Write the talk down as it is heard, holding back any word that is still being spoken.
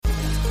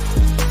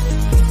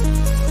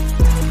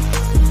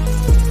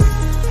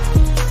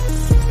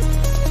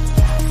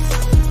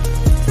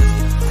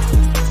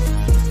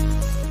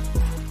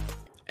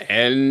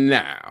And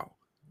now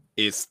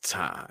it's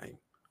time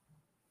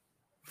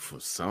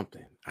for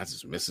something. I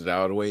just messed it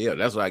all the way up.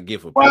 That's what I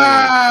get for playing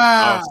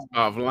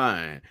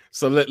offline.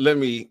 So let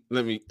me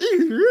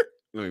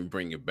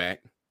bring it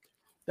back.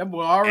 That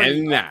boy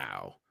already. And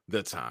now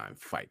the time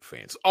fight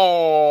fans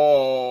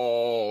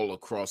all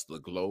across the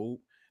globe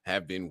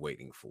have been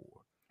waiting for.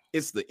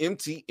 It's the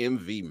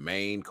MTMV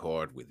main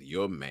card with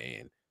your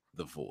man,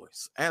 The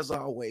Voyze. As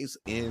always,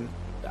 in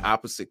the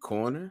opposite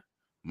corner,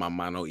 my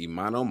mano y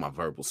mano, my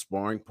verbal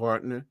sparring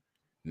partner,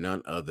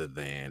 none other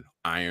than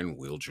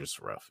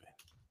Wildris Ruffin.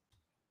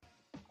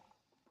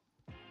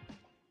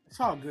 It's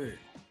all good.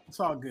 It's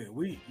all good.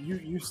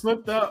 You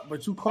slipped up,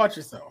 but you caught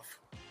yourself.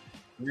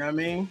 You know what I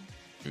mean?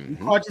 You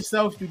caught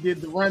yourself. You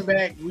did the run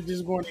back. We're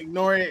just going to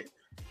ignore it.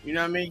 You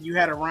know what I mean? You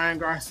had a Ryan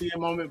Garcia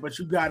moment, but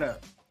you got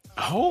up.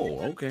 Oh,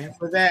 okay. And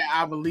for that,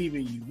 I believe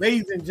in you.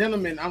 Ladies and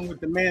gentlemen, I'm with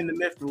the man, the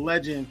myth, the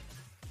legend,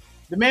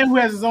 the man who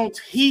has his own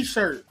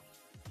t-shirt,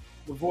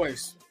 The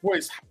Voyze.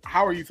 Voyze,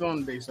 how are you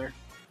feeling today, sir?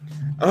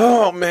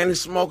 Oh, man,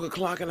 it's smoke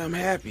o'clock and I'm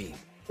happy.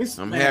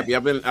 Happy.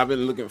 I've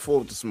been looking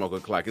forward to smoke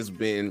o'clock. It's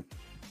been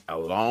a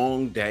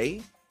long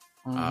day.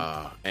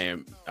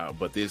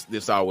 But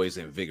this always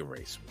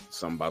invigorates me.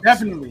 Something about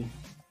definitely.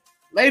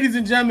 Ladies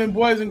and gentlemen,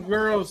 boys and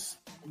girls,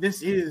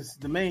 this is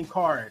the main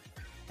card.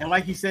 And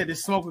like he said,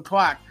 it's smoke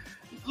o'clock.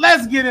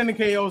 Let's get into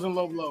KOs and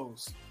low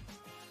blows.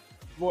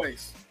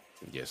 Voyze.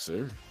 Yes,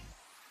 sir.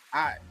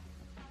 I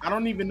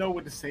don't even know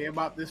what to say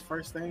about this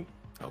first thing.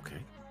 Okay.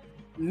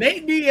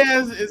 Nate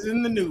Diaz is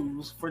in the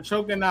news for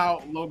choking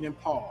out Logan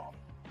Paul.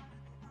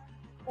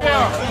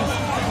 Now,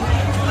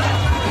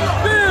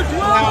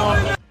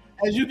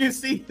 as you can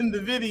see in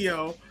the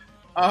video,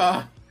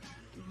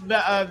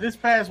 this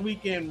past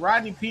weekend,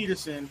 Rodney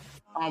Peterson,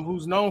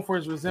 who's known for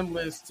his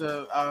resemblance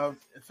to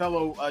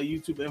fellow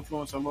YouTube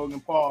influencer Logan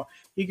Paul,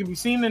 he can be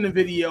seen in the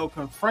video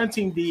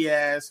confronting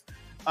Diaz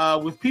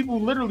with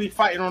people literally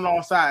fighting on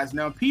all sides.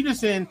 Now,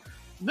 Peterson,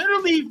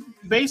 literally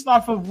based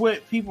off of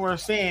what people are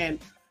saying,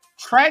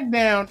 tracked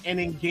down and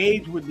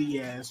engaged with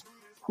Diaz,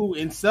 who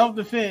in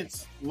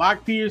self-defense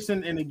locked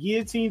Peterson in a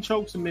guillotine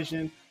choke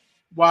submission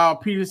while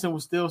Peterson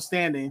was still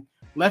standing,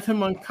 left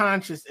him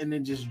unconscious, and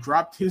then just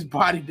dropped his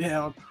body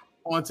down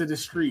onto the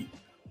street.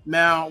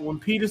 Now, when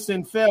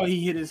Peterson fell,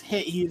 he hit his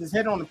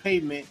head on the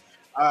pavement,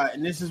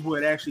 and this is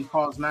what actually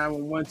caused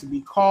 911 to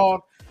be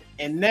called.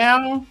 And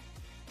now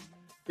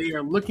they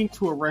are looking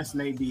to arrest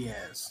Nate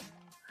Diaz.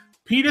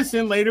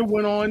 Peterson later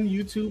went on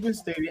YouTube and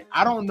stated,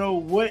 "I don't know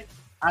what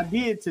I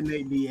did to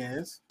Nate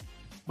Diaz,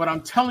 but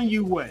I'm telling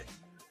you what,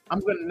 I'm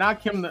gonna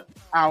knock him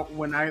out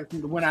when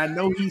I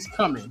know he's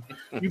coming.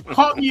 You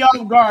caught me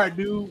off guard,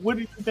 dude. What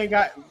did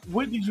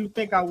you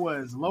think I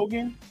was,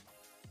 Logan?"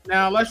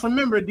 Now let's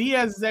remember,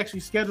 Diaz is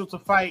actually scheduled to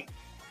fight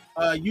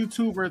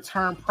YouTuber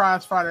turned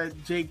prize fighter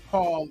Jake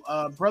Paul,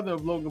 brother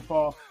of Logan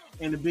Paul,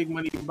 in the big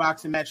money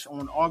boxing match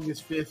on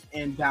August 5th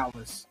in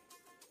Dallas.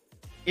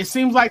 It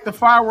seems like the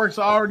fireworks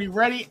are already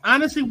ready.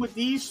 Honestly, with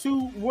these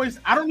two boys,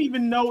 I don't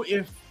even know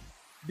if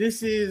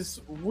this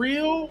is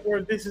real or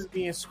this is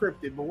being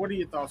scripted, but what are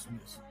your thoughts on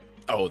this?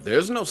 Oh,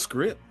 there's no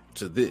script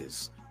to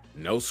this.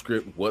 No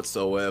script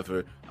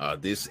whatsoever.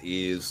 This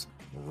is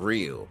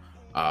real.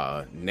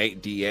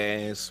 Nate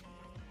Diaz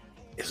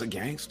is a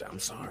gangster. I'm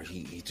sorry.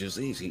 He just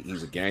is.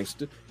 He's a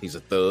gangster. He's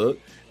a thug.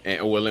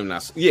 And well, let me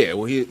not. Yeah,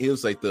 well, he'll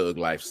say thug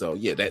life. So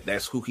yeah,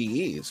 that's who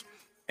he is.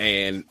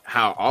 And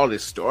how all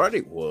this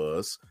started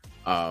was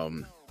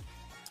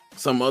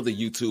some other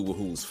YouTuber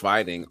who was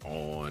fighting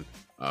on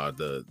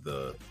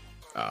the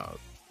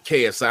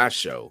KSI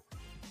show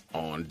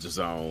on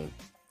DAZN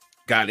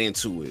got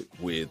into it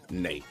with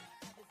Nate.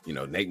 You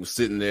know, Nate was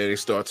sitting there. They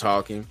start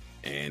talking,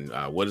 and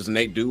what does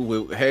Nate do?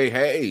 What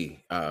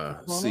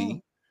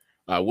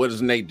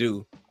does Nate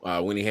do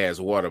when he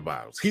has water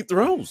bottles? He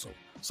throws them.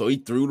 So he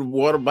threw the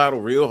water bottle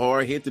real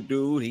hard, hit the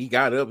dude. He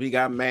got up. He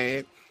got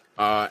mad,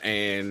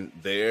 and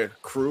their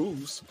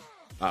crews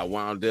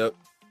wound up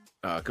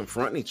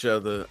confronting each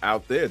other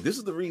out there. This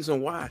is the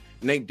reason why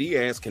Nate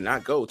Diaz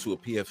cannot go to a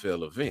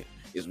PFL event,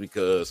 is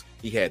because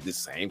he had this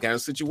same kind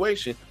of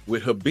situation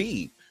with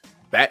Habib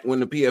back when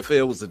the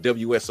PFL was the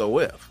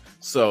WSOF.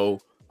 So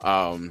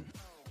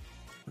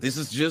this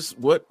is just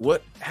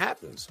what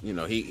happens. You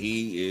know,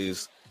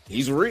 he's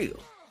real.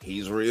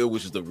 He's real,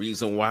 which is the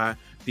reason why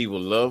people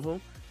love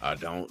him.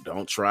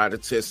 Don't try to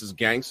test his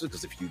gangster,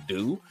 because if you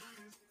do,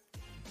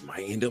 you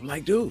might end up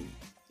like dude.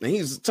 And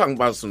he's talking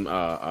about some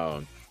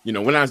you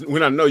know, when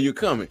I know you're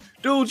coming,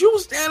 dude, you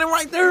was standing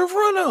right there in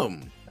front of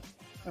him.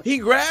 He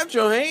grabbed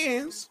your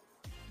hands.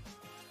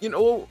 You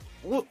know,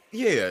 well,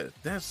 yeah,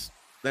 that's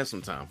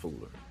some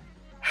tomfoolery.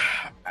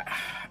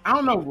 I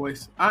don't know,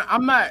 Voyze.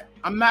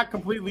 I'm not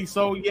completely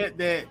sold yet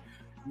that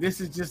this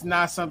is just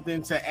not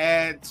something to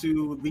add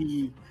to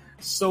the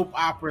soap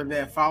opera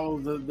that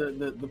follows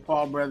the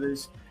Paul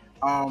brothers.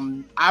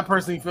 I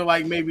personally feel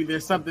like maybe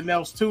there's something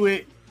else to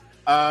it.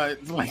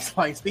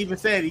 Like Steven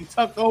said, he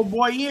tucked old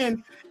boy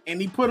in and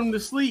he put him to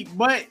sleep.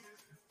 But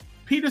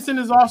Peterson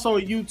is also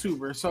a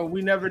YouTuber, so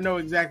we never know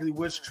exactly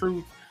what's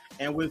truth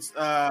and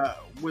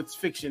what's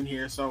fiction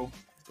here. So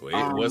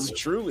what's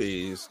true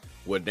is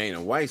what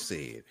Dana White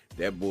said.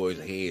 That boy's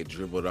head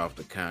dribbled off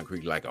the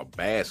concrete like a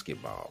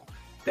basketball.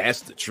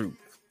 That's the truth.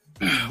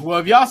 Well,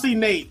 if y'all see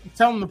Nate,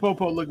 tell him the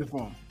Popo looking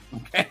for him.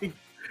 Okay.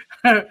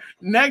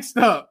 Next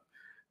up,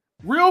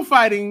 real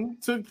fighting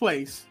took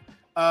place.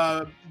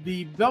 The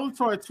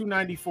Bellator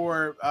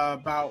 294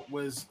 bout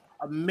was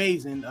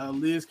amazing.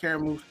 Liz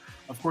Caramouffe,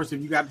 of course,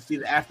 if you got to see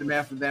the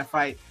aftermath of that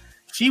fight,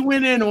 she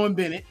went in on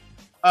Bennett,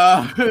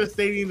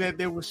 stating that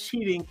there was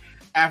cheating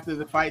after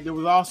the fight. There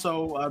was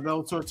also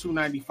Bellator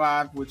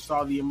 295, which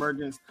saw the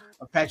emergence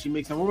of Patchy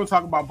Mix, and we're going to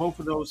talk about both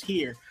of those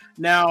here.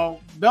 Now,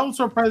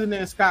 Bellator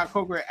president Scott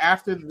Coker,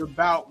 after the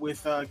bout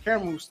with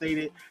Caramouffe,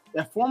 stated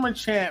that former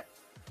champ,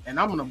 and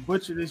I'm going to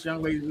butcher this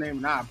young lady's name,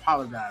 and I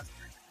apologize.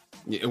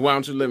 Yeah, why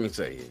don't you let me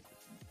say it?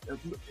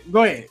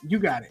 Go ahead. You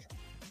got it.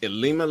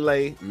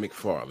 Elimele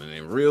McFarland.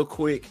 And real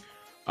quick,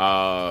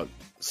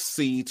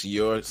 see to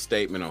your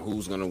statement on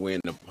who's going to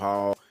win the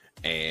Paul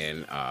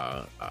and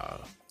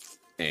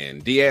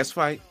Diaz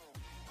fight.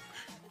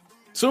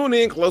 Tune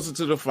in closer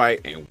to the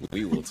fight, and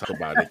we will talk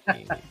about it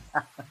then.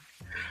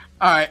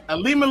 All right.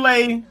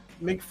 Elimele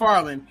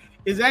McFarland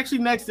is actually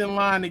next in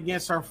line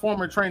against her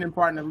former training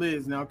partner,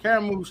 Liz. Now,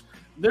 Caramouffe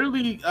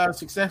literally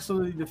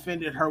successfully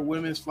defended her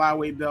women's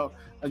flyweight belt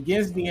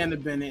against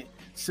Deanna Bennett,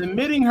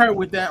 submitting her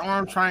with that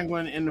arm triangle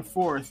in the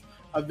fourth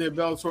of their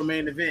Bellator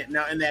main event.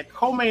 Now, in that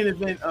co-main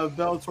event of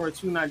Bellator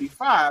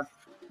 295,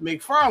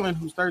 McFarland,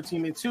 who's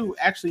 13-2,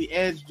 actually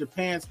edged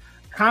Japan's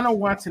Kano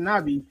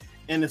Watanabe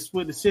in a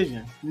split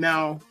decision.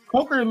 Now,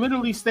 Coker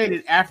literally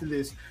stated after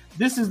this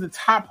is the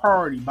top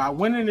priority. By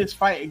winning this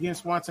fight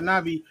against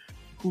Watanabe,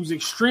 who's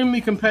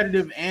extremely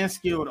competitive and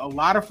skilled, a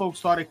lot of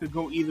folks thought it could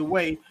go either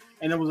way,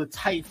 and it was a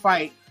tight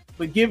fight.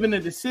 But given the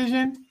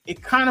decision,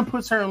 it kind of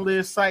puts her in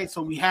Liz's sight,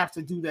 so we have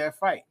to do that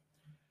fight.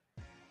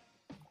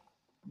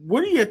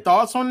 What are your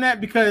thoughts on that?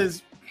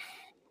 Because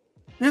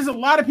there's a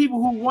lot of people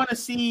who want to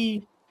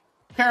see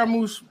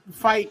Caramouffe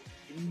fight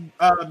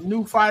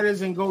new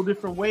fighters and go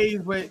different ways,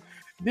 but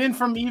then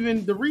from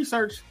even the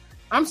research,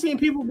 I'm seeing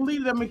people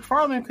believe that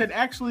McFarland could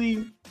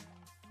actually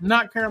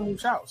knock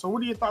Caramouffe out. So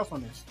what are your thoughts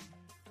on this?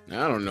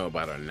 I don't know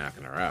about her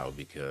knocking her out,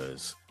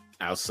 because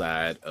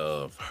outside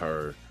of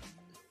her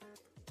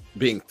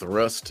being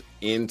thrust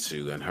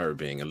into, and her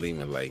being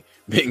Elimele,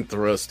 being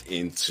thrust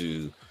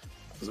into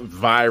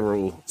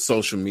viral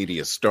social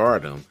media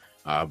stardom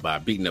by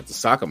beating up the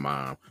soccer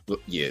mom,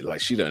 yeah, like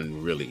she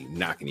doesn't really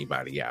knock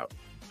anybody out.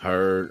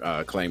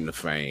 Her claim to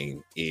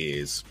fame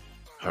is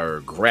her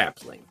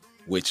grappling,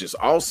 which is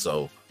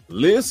also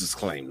Liz's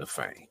claim to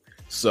fame.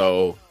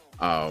 So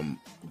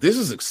this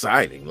is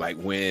exciting. Like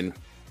when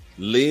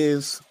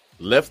Liz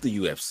left the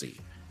UFC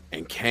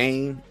and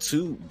came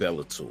to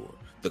Bellator,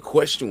 the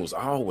question was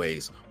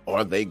always,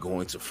 are they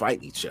going to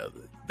fight each other?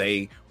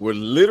 They were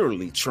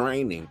literally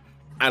training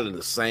out of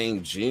the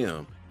same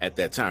gym at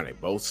that time. They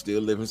both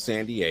still live in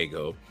San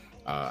Diego.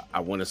 I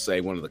want to say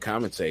one of the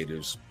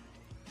commentators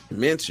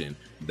mentioned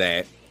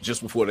that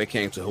just before they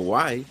came to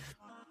Hawaii,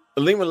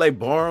 Elimele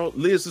borrowed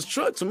Liz's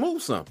truck to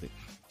move something.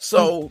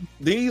 So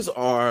these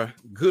are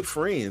good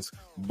friends,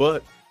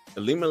 but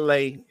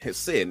Elimele has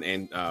said,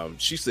 and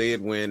she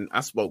said when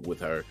I spoke with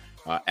her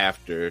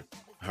after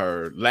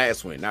her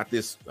last win, not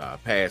this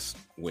past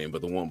win,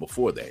 but the one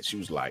before that, she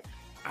was like,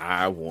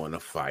 I want to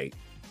fight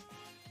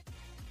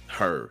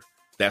her.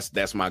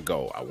 That's my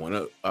goal. I want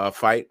to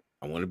fight.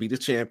 I want to be the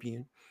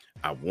champion.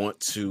 I want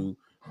to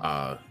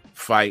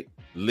fight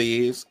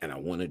Liz, and I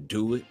want to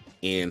do it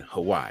in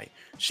Hawaii.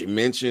 She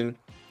mentioned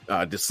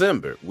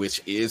December,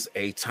 which is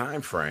a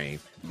time frame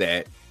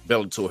that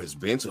Bellator has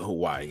been to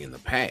Hawaii in the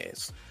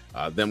past.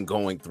 Them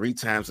going 3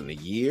 times in a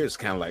year is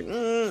kind of like,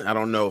 I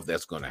don't know if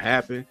that's going to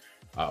happen,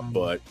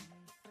 but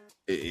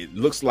it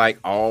looks like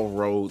all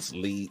roads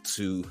lead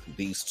to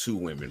these two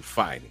women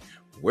fighting.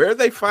 Where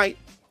they fight,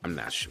 I'm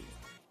not sure.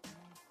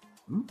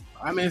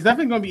 I mean, it's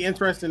definitely going to be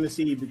interesting to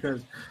see,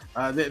 because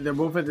they're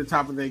both at the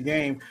top of their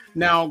game.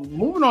 Now,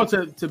 moving on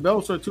to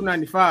Bellator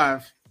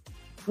 295,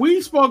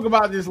 we spoke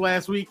about this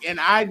last week, and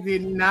I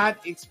did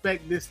not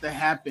expect this to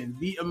happen.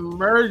 The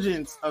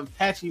emergence of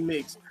Patchy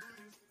Mix,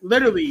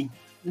 literally,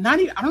 I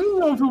don't even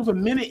know if it was a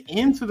minute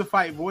into the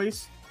fight,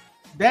 Voyce.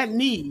 That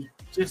knee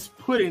just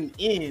put an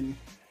end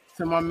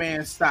to my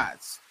man's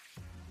Stotts.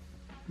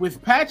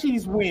 With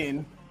Patchy's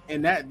win,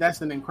 and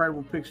that's an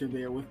incredible picture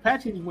there. With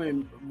Patchy's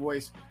win,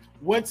 Voyce,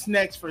 what's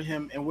next for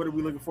him, and what are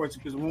we looking forward to?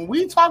 Because when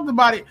we talked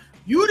about it,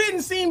 you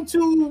didn't seem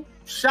too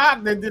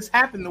shocked that this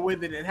happened the way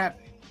that it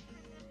happened.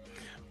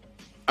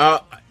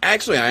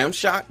 Actually, I am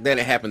shocked that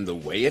it happened the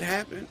way it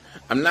happened.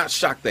 I'm not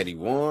shocked that he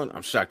won.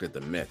 I'm shocked at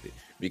the method,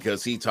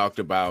 because he talked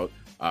about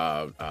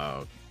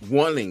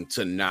wanting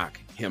to knock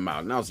him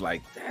out. And I was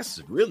like,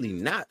 that's really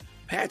not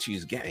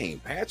Patchy's game.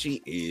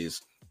 Patchy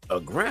is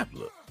a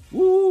grappler.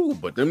 Woo,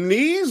 but them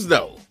knees,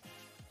 though.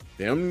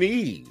 Them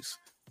knees.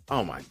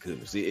 Oh, my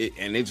goodness.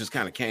 And it just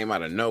kind of came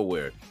out of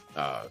nowhere.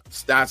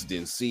 Stotts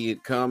didn't see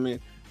it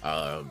coming.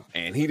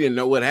 And he didn't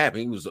know what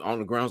happened. He was on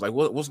the ground, like,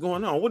 what's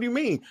going on? What do you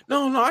mean?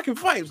 No, I can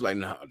fight. He was like,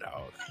 no,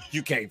 dog,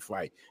 you can't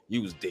fight.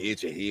 You was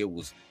dead. Your head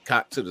was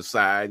cocked to the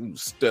side. You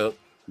was stuck.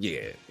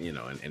 Yeah,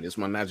 and it's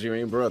my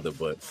Nigerian brother,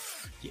 but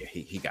yeah,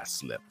 he got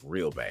slept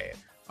real bad.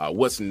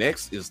 What's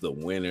next is the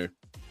winner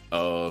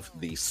of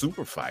the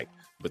super fight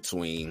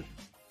between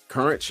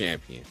current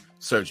champion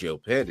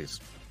Sergio Pettis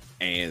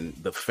and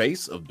the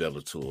face of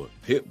Bellator,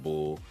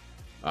 Pitbull,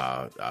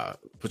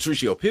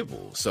 Patricio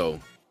Pitbull. So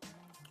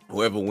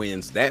whoever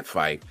wins that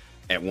fight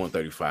at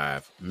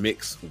 135,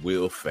 Mix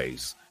will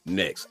face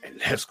next. And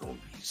that's going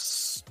to be,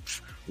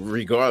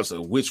 regardless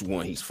of which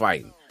one he's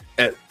fighting,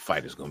 that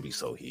fight is going to be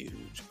so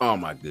huge. Oh,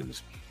 my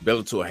goodness.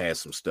 Bellator has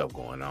some stuff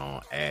going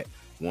on at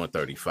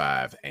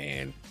 135.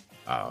 And,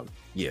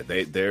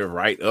 they're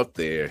right up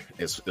there,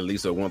 at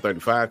least a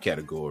 135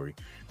 category.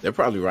 They're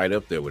probably right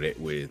up there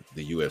with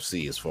the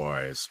UFC as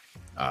far as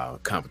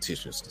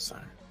competition is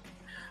concerned.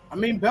 I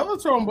mean,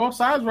 Bellator on both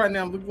sides right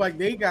now look like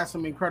they got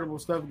some incredible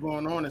stuff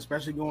going on,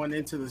 especially going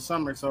into the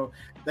summer. So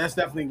that's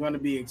definitely going to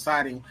be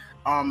exciting.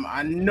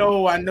 I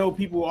know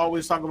people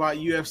always talk about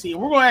UFC,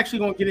 and we're going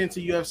to get into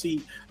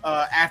UFC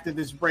after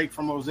this break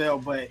from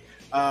Ozell. But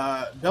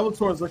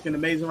Bellator is looking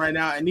amazing right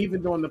now, and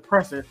even during the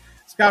presser,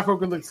 Scott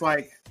Coker looks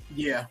like,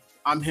 yeah,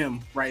 I'm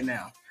him right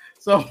now.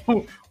 So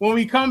when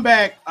we come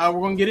back, we're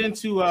going to get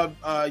into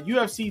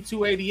UFC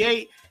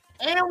 288.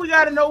 And we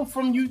got to know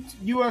from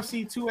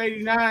UFC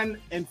 289.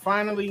 And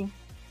finally,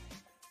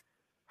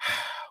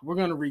 we're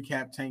going to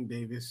recap Tank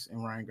Davis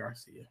and Ryan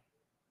Garcia.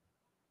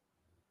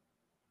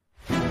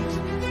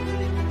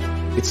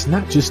 It's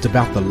not just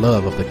about the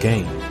love of the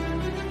game.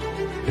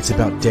 It's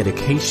about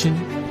dedication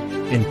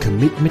and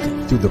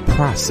commitment through the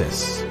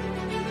process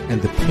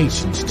and the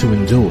patience to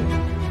endure.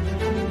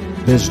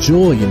 There's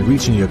joy in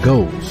reaching your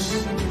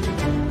goals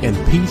and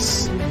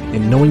peace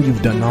in knowing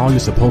you've done all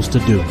you're supposed to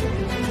do.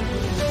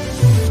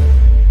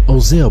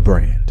 Ozell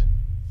brand.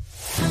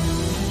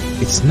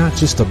 It's not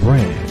just a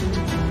brand,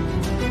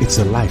 it's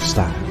a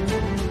lifestyle.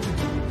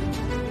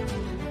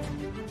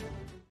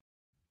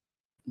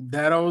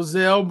 That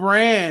Ozell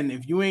brand.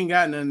 If you ain't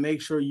got none,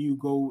 make sure you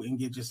go and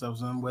get yourself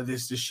some, whether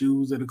it's the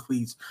shoes or the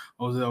cleats.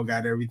 Ozell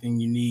got everything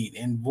you need.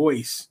 And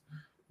Voyze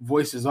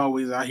is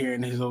always out here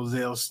in his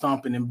Ozell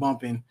stomping and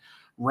bumping,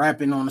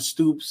 rapping on the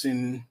stoops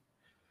and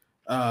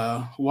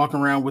walking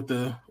around with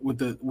the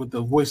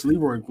Voyze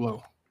Leroy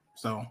glow.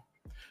 So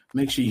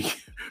make sure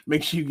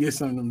you get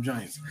some of them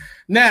joints.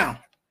 Now,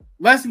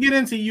 let's get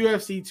into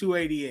UFC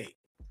 288.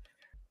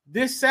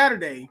 This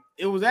Saturday,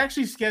 it was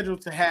actually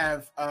scheduled to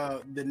have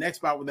the next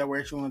bout that we're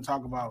actually going to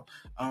talk about,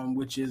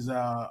 which is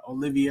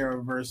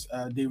Oliveira versus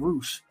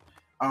DeRouche.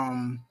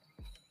 I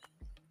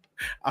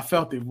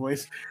felt it,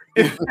 Voyze.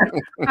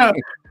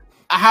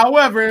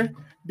 However,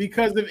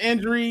 because of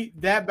injury,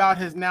 that bout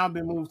has now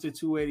been moved to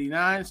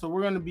 289. So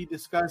we're going to be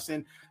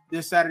discussing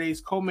this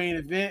Saturday's co-main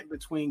event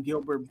between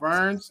Gilbert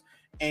Burns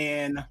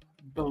and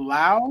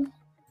Belal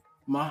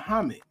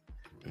Muhammad.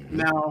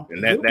 Now,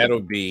 and that'll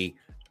be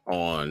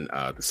on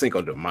the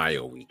Cinco de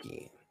Mayo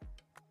weekend.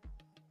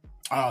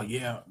 Oh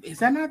yeah, is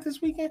that not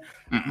this weekend?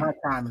 My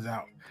time is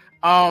out.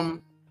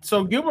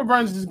 So Gilbert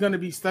Burns is going to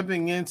be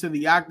stepping into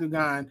the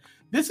octagon.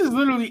 This is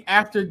literally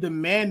after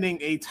demanding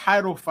a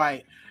title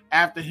fight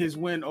after his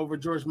win over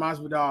George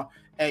Masvidal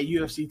at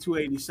UFC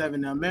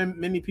 287. Now,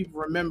 many people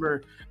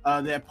remember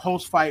that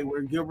post-fight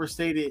where Gilbert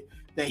stated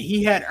that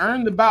he had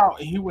earned the bout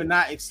and he would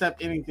not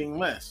accept anything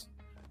less.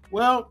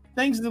 Well,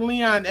 thanks to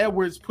Leon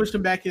Edwards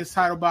pushing back his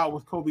title bout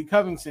with Colby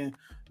Covington,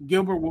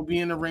 Gilbert will be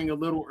in the ring a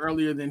little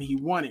earlier than he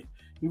wanted.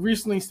 He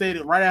recently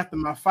stated, right after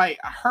my fight,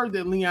 I heard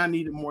that Leon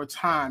needed more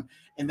time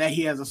and that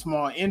he has a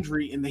small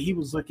injury and that he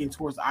was looking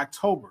towards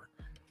October.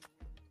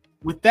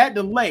 With that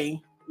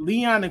delay,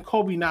 Leon and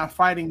Colby not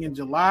fighting in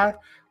July,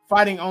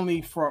 fighting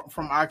only from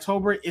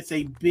October, it's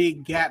a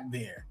big gap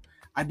there.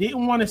 I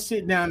didn't want to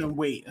sit down and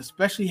wait,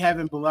 especially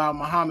having Belal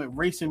Muhammad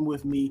racing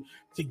with me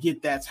to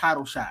get that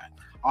title shot.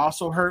 I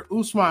also heard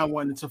Usman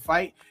wanted to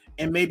fight,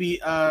 and maybe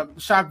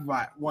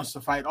Shakvat wants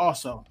to fight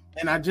also.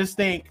 And I just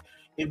think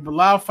if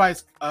Belal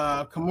fights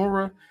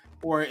Kimura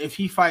or if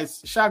he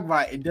fights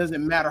Shakvat, it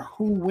doesn't matter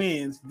who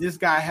wins. This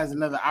guy has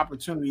another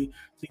opportunity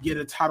to get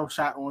a title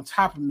shot on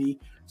top of me,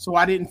 so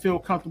I didn't feel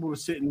comfortable to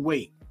sit and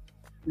wait.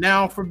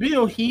 Now, for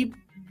Belal,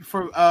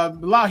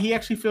 he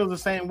actually feels the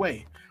same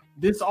way.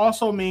 This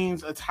also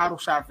means a title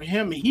shot for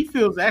him, and he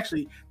feels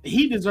actually that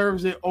he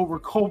deserves it over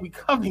Colby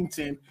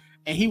Covington,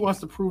 and he wants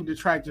to prove the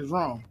track is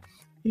wrong.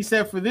 He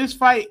said for this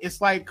fight,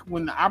 it's like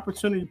when the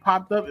opportunity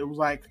popped up, it was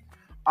like,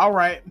 all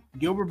right,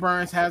 Gilbert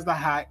Burns has the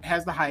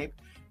hype.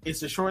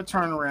 It's a short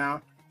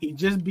turnaround. He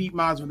just beat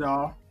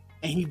Masvidal,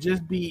 and he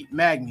just beat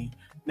Magny.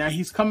 Now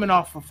he's coming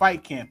off a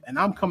fight camp, and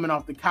I'm coming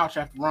off the couch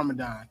after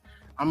Ramadan.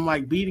 I'm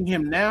like, beating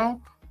him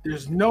now,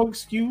 there's no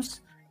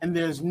excuse, and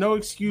there's no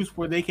excuse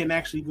where they can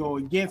actually go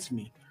against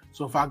me.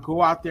 So if I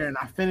go out there and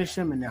I finish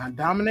him and I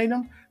dominate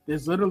him,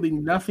 there's literally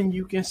nothing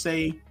you can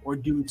say or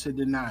do to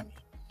deny me.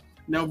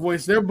 Now,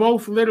 Voyze, they're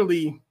both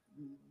literally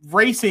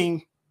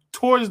racing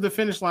towards the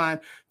finish line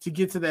to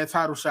get to that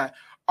title shot.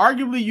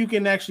 Arguably, you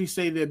can actually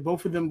say that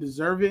both of them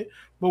deserve it.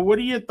 But what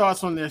are your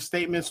thoughts on their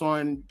statements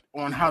on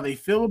how they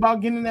feel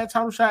about getting that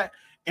title shot,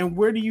 and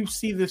where do you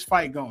see this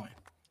fight going?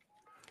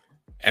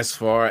 As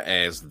far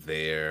as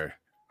their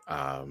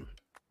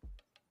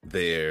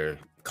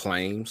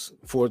claims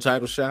for a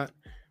title shot,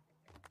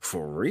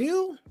 for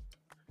real,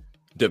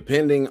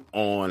 depending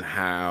on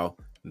how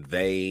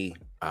they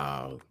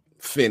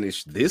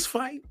finish this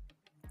fight,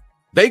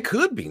 they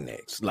could be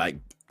next. Like,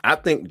 I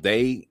think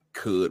they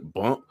could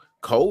bump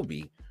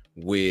Colby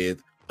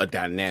with a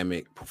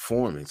dynamic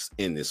performance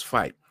in this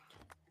fight.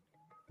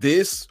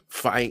 This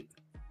fight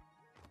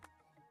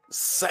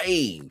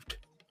saved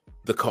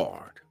the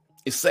card.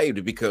 It saved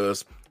it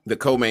because the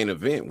co-main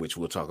event, which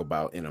we'll talk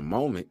about in a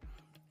moment,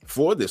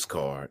 for this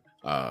card,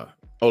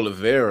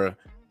 Oliveira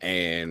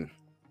and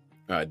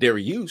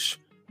Dariush,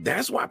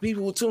 that's why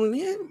people were tuning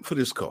in for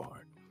this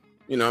card.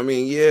 You know what I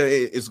mean? Yeah,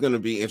 it's going to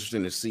be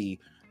interesting to see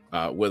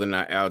whether or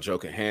not Aljo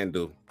can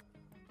handle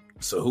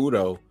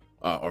Cejudo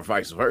or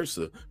vice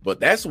versa. But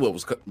that's what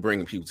was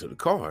bringing people to the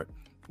card.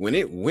 When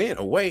it went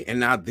away, and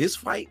now this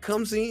fight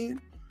comes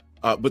in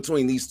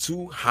between these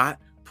two hot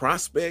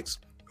prospects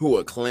who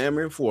are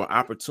clamoring for an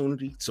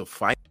opportunity to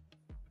fight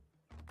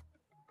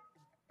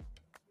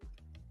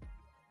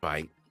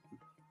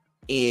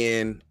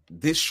in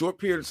this short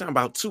period of time,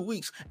 about 2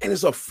 weeks, and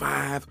it's a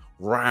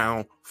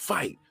 5-round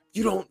fight.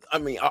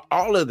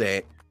 All of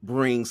that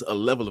brings a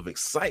level of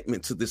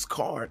excitement to this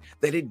card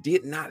that it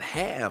did not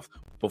have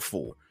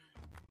before.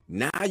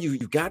 Now you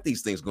got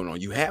these things going on.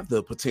 You have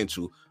the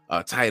potential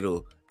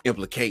title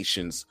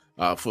implications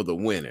for the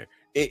winner.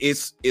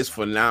 It's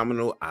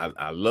phenomenal.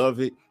 I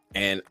love it,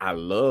 and I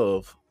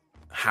love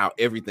how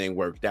everything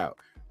worked out.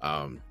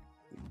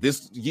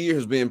 This year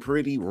has been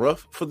pretty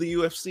rough for the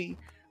UFC,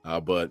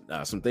 but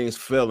some things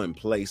fell in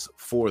place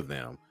for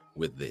them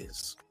with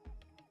this.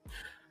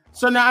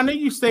 So now I know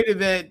you stated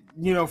that,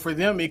 for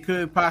them, it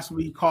could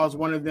possibly cause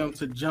one of them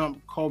to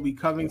jump Colby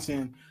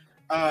Covington.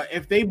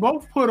 If they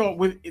both put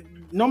on,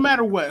 no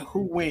matter what,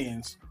 who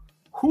wins,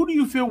 who do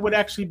you feel would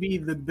actually be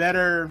the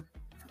better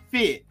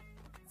fit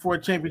for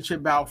a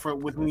championship bout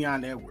with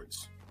Leon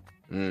Edwards?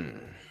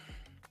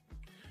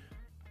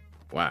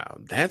 Wow,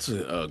 that's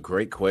a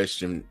great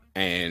question.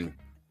 And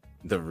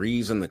the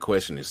reason the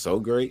question is so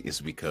great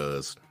is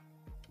because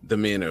the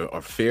men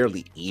are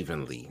fairly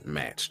evenly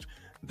matched.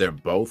 They're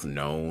both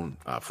known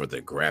for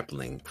their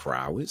grappling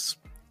prowess,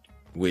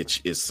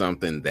 which is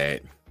something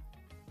that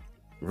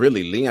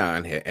really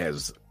Leon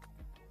has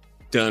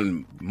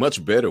done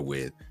much better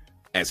with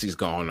as he's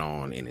gone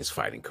on in his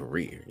fighting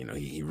career.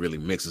 He really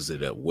mixes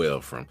it up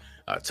well from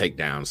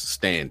takedowns to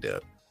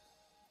stand-up.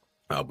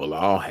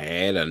 Bilal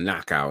had a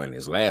knockout in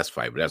his last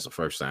fight, but that's the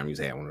first time he's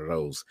had one of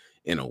those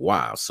in a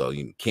while. So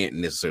you can't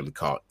necessarily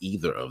call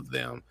either of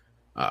them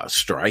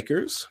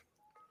strikers.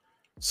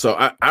 So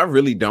I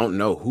really don't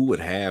know who would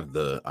have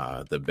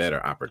the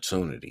better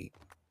opportunity.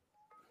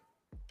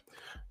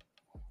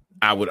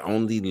 I would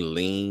only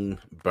lean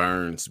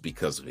Burns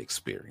because of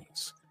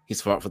experience.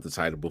 He's fought for the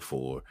title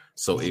before,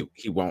 so he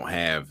won't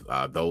have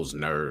those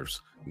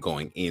nerves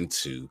going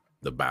into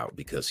the bout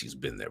because he's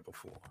been there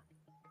before.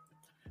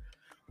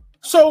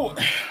 So,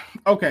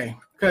 okay,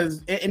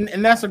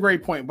 and that's a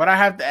great point, but I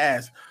have to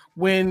ask,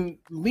 when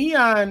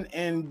Leon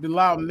and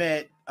Bilal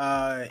met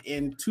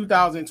in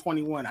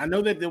 2021, I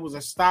know that there was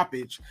a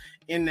stoppage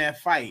in that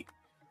fight.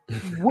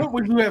 What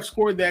would you have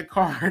scored that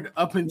card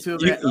up until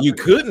that? You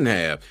couldn't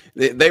have.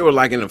 They were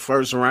like in the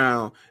first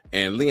round,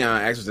 and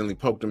Leon accidentally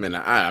poked him in the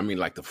eye. I mean,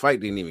 like the fight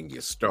didn't even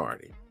get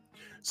started.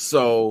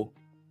 So,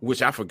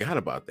 which I forgot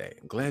about that.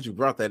 I'm glad you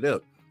brought that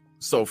up.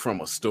 So,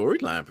 from a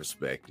storyline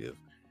perspective,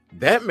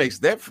 that makes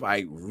that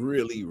fight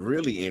really,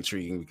 really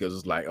intriguing because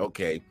it's like,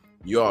 okay,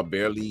 you all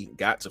barely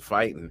got to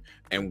fighting,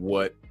 and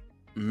what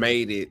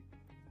made it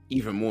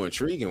even more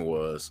intriguing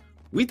was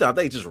we thought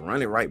they just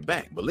run it right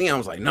back. But Leon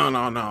was like, no,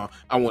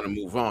 I want to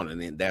move on.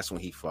 And then that's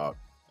when he fought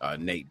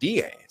Nate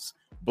Diaz.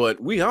 But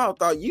we all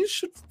thought you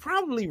should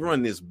probably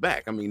run this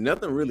back. I mean,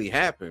 nothing really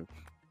happened.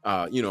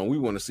 We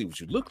want to see what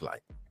you look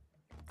like.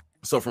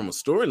 So from a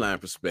storyline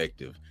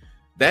perspective,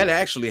 that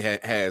actually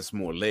has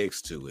more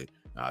legs to it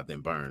than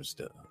Burns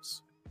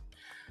does.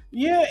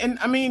 Yeah, and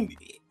I mean,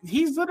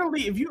 he's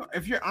literally, if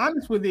you're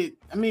honest with it,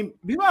 I mean,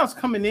 Bilal's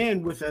coming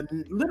in with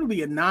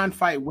literally a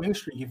non-fight win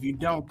streak if you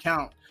don't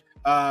count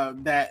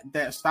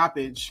that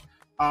stoppage.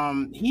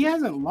 He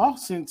hasn't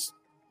lost since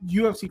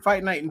UFC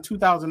Fight Night in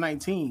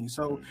 2019.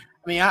 So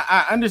I mean,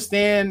 I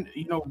understand,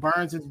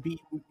 Burns has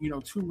beaten,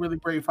 two really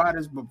great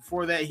fighters, but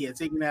before that he had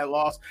taken that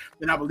loss.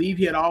 Then I believe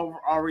he had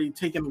already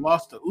taken the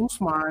loss to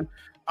Usman.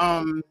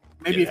 That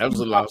was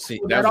the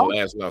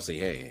last loss he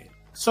had.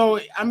 So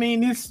I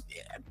mean,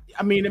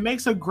 it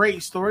makes a great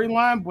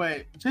storyline,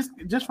 but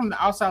just from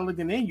the outside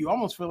looking in, you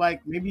almost feel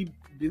like maybe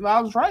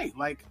Bilal's right.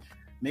 Like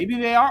maybe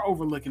they are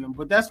overlooking him,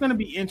 but that's going to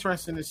be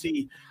interesting to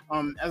see.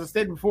 As I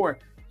said before,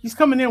 he's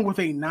coming in with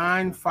a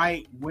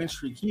 9-fight win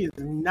streak. He has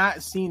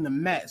not seen the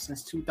mat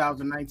since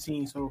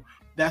 2019, so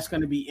that's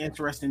going to be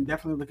interesting.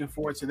 Definitely looking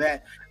forward to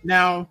that.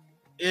 Now,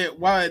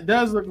 while it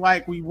does look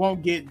like we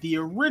won't get the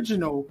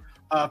original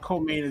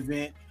co-main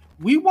event,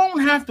 we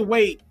won't have to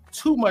wait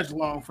too much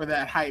long for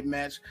that hype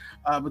match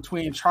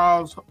between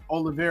Charles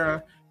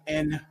Oliveira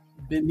and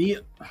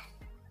Benio.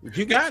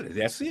 You got it.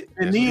 That's it.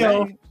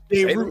 Benio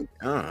Beirut.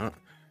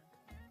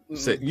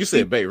 You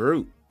said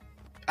Beirut.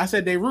 I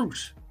said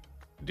Dariush.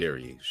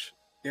 Dariush.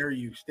 There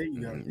you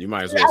go. You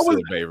might as well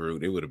say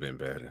Beirut. It would have been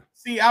better.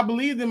 See, I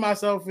believed in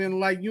myself, and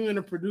like you and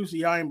the producer,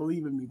 y'all ain't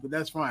believing me, but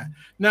that's fine.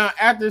 Now,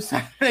 after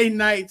Saturday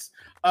night's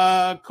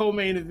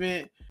co-main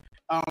event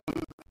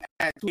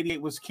at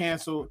 288 was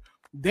canceled,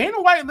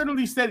 Dana White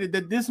literally stated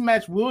that this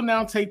match will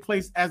now take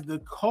place as the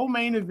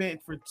co-main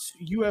event for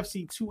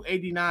UFC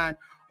 289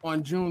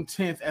 on June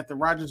 10th at the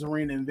Rogers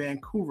Arena in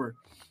Vancouver.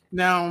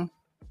 Now,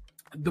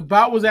 the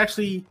bout was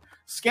actually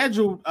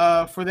scheduled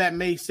for that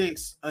May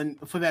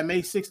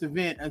 6th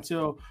event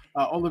until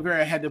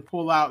Oliveira had to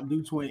pull out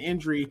due to an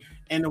injury,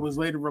 and it was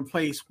later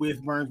replaced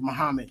with Burns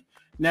Muhammad.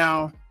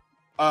 Now,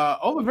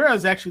 Oliveira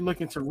is actually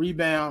looking to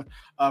rebound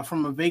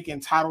from a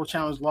vacant title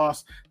challenge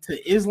loss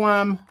to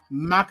Islam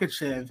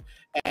Makhachev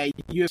at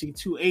UFC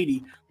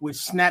 280, which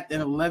snapped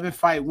an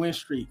 11-fight win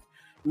streak.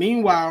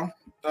 Meanwhile,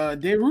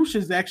 Dariush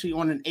is actually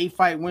on an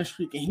 8-fight win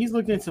streak, and he's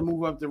looking to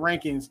move up the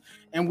rankings.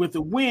 And with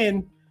the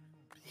win,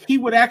 he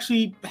would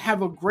actually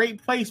have a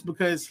great place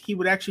because he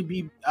would actually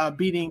be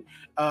beating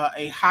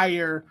a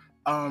higher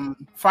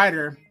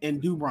fighter in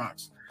Do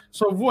Bronx.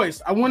 So,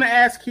 Voyce, I want to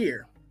ask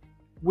here,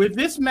 with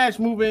this match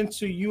moving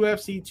to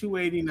UFC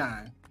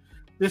 289,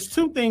 there's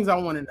two things I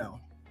want to know.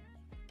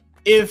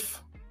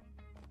 If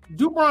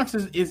Do Bronx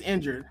is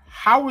injured,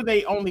 how are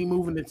they only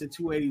moving it to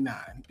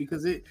 289?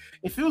 Because it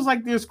feels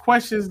like there's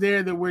questions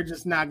there that we're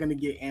just not going to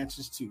get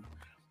answers to.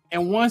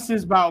 And once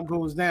this bout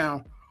goes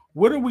down,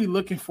 what are we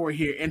looking for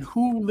here, and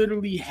who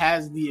literally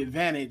has the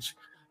advantage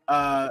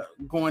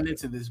going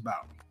into this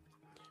bout?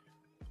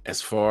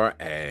 As far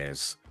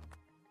as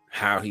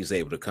how he's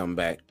able to come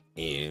back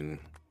in,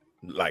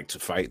 like to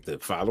fight the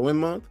following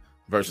month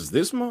versus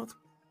this month,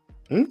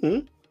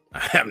 I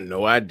have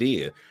no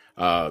idea.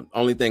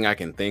 Only thing I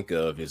can think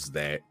of is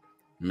that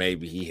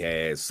maybe he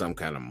has some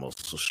kind of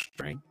muscle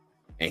strength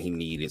and he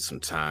needed some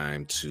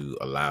time to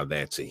allow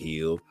that to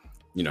heal.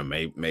 You know,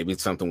 maybe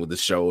it's something with the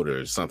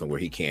shoulder, something where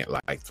he can't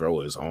like throw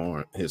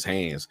his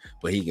hands,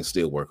 but he can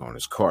still work on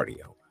his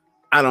cardio.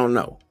 I don't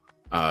know.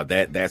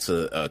 That's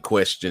a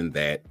question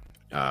that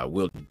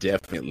we'll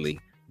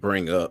definitely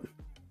bring up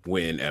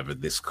whenever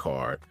this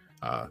card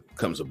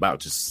comes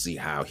about, just to see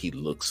how he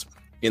looks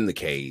in the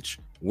cage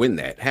when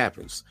that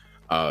happens.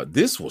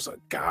 This was a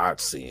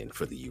godsend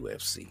for the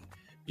UFC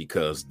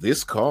because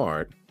this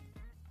card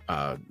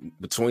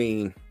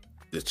between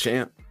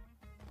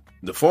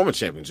the former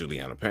champion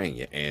Juliana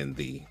Pena and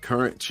the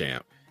current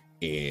champ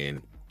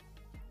and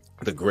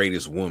the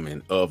greatest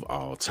woman of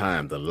all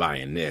time, the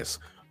Lioness,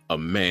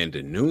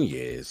 Amanda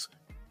Nunes.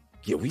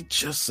 Yeah, we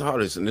just saw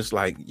this, and it's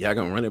like, y'all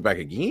gonna run it back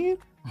again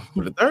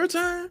for the third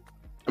time?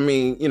 I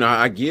mean, you know,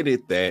 I get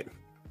it that,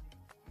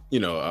 you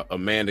know,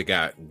 Amanda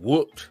got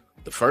whooped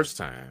the first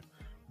time,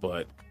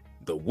 but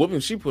the whooping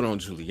she put on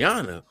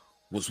Juliana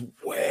was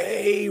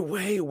way,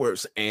 way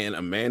worse. And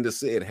Amanda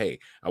said, hey,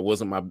 I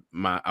wasn't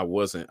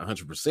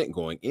 100%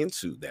 going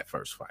into that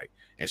first fight.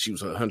 And she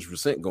was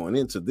 100% going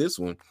into this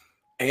one.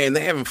 And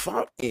they haven't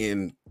fought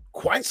in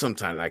quite some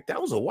time. Like,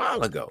 that was a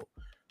while ago.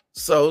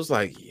 So it's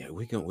like, yeah,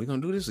 we're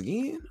gonna do this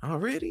again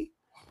already?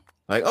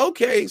 Like,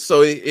 okay.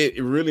 So it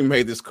really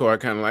made this card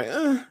kind of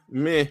like,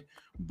 meh.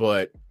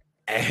 But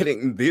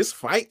adding this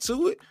fight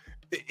to it,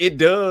 it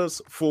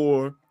does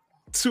for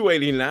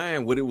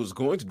 289 what it was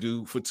going to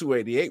do for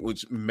 288,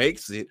 which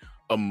makes it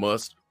a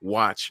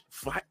must-watch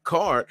fight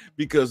card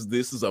because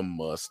this is a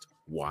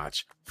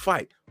must-watch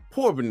fight.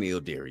 Poor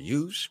Beneil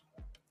Dariush.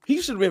 He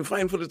should have been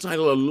fighting for the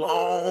title a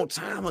long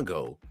time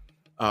ago.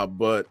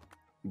 But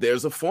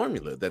there's a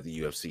formula that the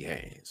UFC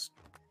has.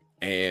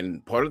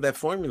 And part of that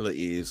formula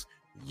is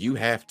you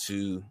have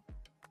to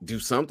do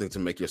something to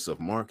make yourself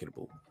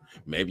marketable.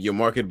 Maybe your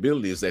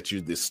marketability is that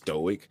you're this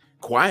stoic,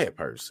 quiet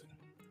person.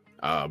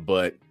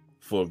 But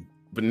for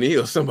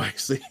Beneil, somebody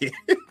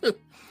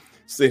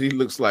said he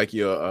looks like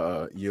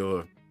your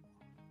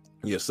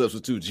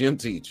substitute gym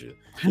teacher.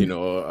 You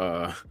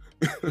know,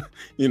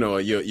 you know,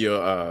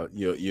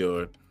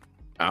 your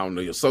I don't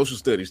know, your social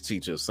studies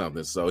teacher or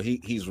something. So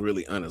he's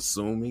really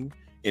unassuming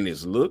in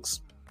his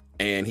looks,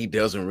 and he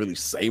doesn't really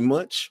say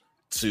much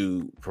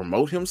to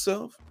promote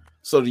himself.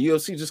 So the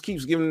UFC just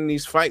keeps giving him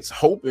these fights,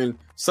 hoping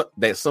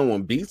that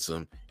someone beats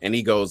him, and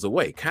he goes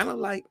away. Kind of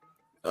like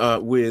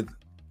with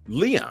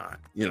Leon,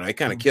 you know, they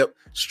kind of kept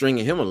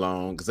stringing him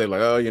along because they're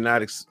like, oh, you're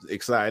not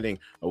exciting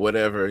or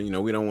whatever. You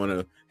know, we don't want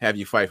to have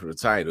you fight for the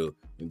title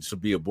and to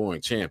be a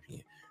boring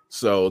champion.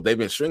 So they've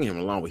been stringing him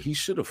along, but he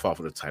should have fought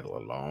for the title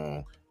a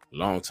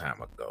long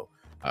time ago.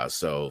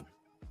 So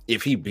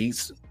if he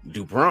beats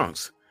Do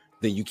Bronx,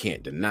 then you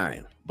can't deny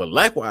him. But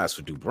likewise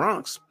for Do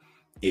Bronx,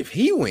 if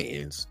he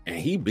wins and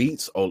he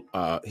beats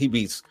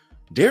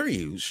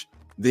Dariush,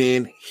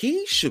 then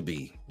he should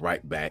be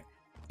right back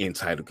in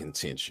title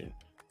contention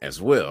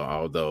as well.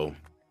 Although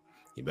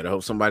You better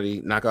hope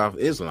somebody knock off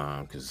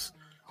Islam, because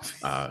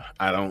I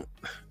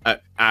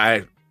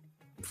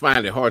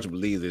find it hard to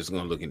believe that it's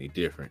going to look any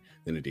different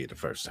than it did the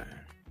first time.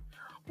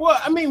 Well,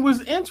 I mean,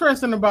 what's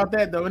interesting about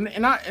that though,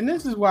 and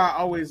this is why I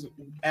always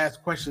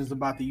ask questions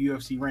about the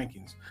UFC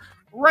rankings.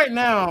 Right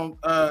now,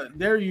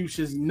 Dariush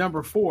is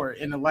number 4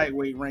 in the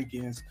lightweight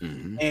rankings,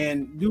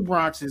 and Do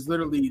Bronx is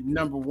literally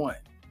number 1.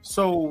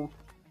 So,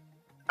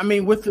 I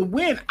mean, with the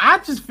win, I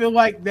just feel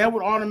like that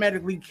would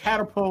automatically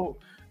catapult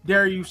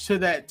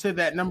Dariush to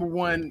that number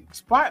 1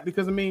 spot,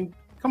 because I mean,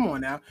 come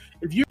on now,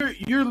 if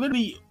you're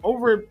literally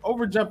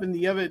over jumping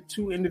the other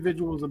 2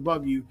 individuals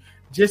above you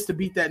just to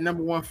beat that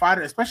number 1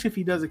 fighter, especially if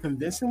he does it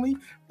convincingly,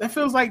 that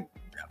feels like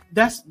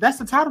that's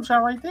the title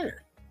shot right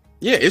there.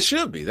 Yeah, it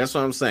should be. That's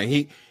what I'm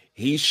saying.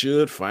 He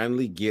should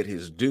finally get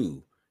his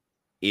due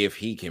if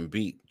he can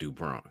beat Do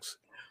Bronx.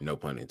 No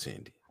pun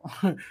intended.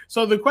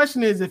 So the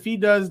question is, if he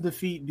does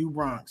defeat Do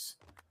Bronx,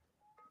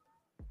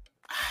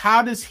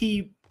 how does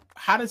he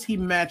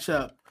match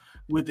up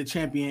with the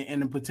champion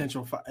in a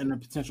potential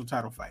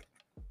title fight?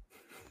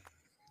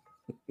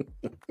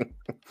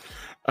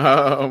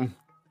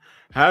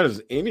 How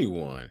does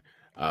anyone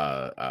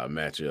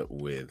match up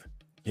with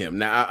him?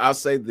 Now, I'll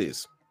say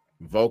this: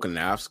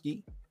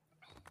 Volkanovski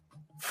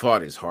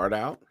fought his heart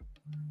out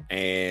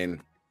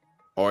and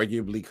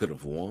arguably could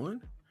have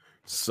won.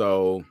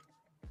 So,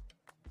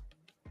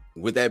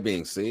 with that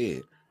being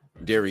said,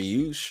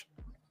 Dariush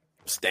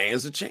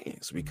stands a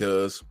chance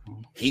because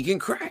he can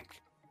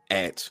crack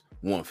at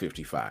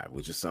 155,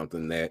 which is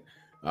something that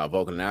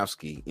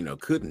Volkanovski,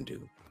 couldn't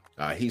do.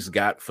 He's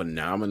got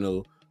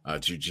phenomenal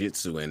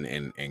jiu-jitsu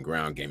and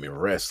ground game and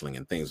wrestling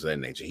and things of that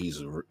nature.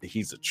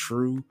 He's a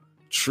true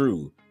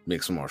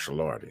mixed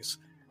martial artist.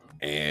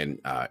 And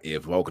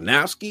if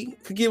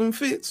Volkanovski could give him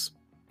fits,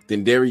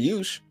 then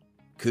Dariush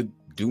could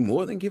do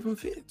more than give him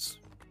fits.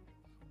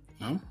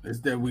 It's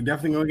that we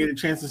definitely gonna get a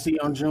chance to see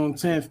on June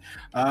 10th.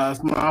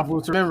 It's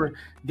mindful to remember,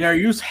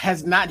 Dariush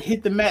has not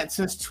hit the mat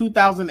since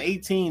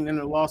 2018 in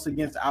a loss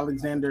against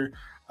Alexander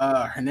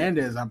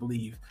Hernandez, I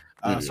believe.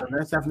 So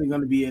that's definitely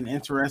going to be an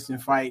interesting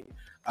fight.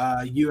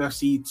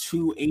 UFC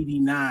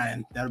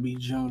 289. That'll be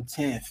June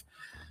 10th.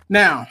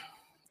 Now,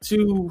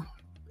 to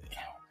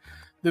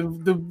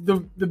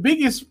the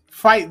biggest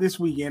fight this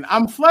weekend.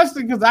 I'm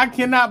flustered because I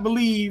cannot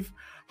believe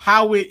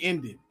how it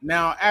ended.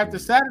 Now, after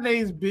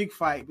Saturday's big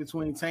fight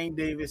between Tank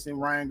Davis and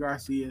Ryan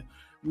Garcia,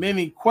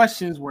 many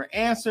questions were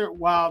answered,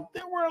 while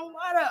there were a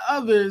lot of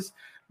others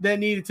that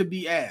needed to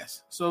be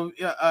asked. So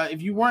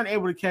if you weren't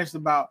able to catch the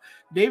bout,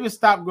 Davis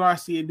stopped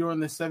Garcia during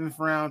the 7th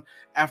round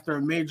after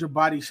a major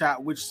body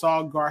shot, which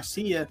saw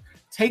Garcia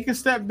take a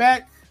step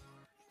back,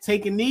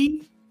 take a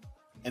knee,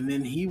 and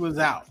then he was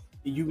out.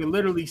 You can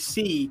literally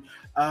see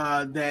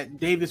that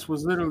Davis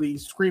was literally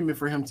screaming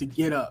for him to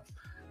get up.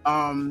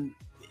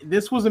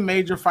 This was a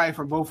major fight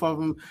for both of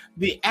them.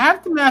 The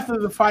aftermath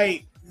of the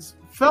fight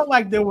felt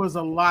like there was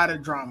a lot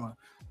of drama.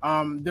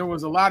 There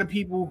was a lot of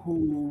people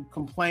who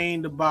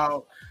complained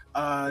about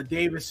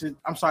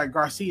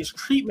Garcia's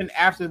treatment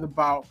after the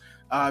bout,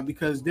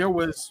 because there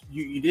was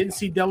you didn't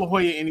see De La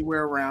Hoya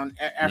anywhere around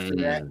after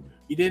that.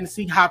 You didn't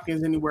see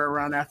Hopkins anywhere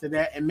around after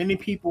that. And many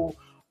people,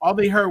 all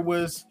they heard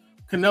was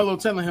Canelo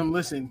telling him,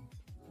 listen,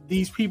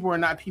 these people are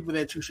not people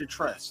that you should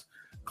trust.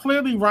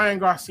 Clearly, Ryan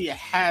Garcia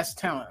has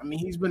talent. I mean,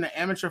 he's been an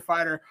amateur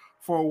fighter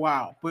for a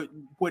while. But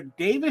what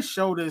Davis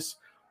showed us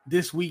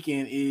this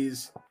weekend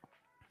is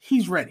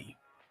he's ready.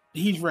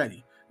 He's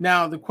ready.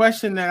 Now, the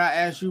question that I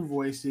asked you,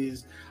 Voyze,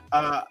 is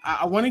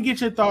I want to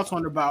get your thoughts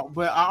on the bout,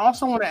 but I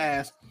also want to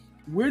ask,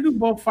 where do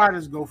both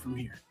fighters go from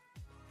here?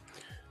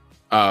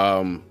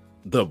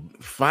 The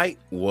fight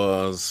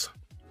was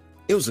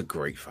a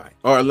great fight.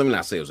 Or let me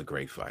not say it was a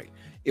great fight.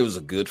 It was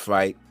a good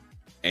fight,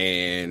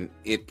 and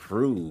it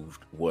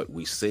proved what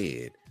we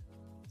said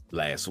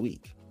last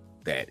week,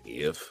 that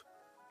if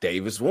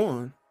Davis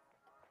won,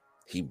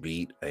 he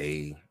beat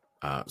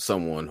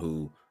someone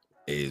who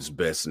is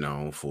best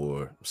known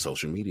for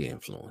social media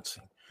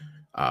influencing.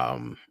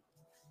 That's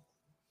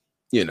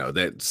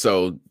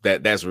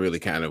really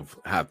kind of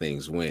how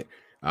things went.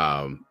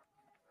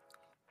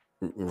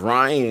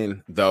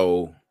 Ryan,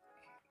 though,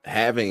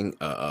 having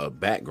a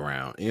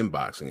background in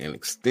boxing, an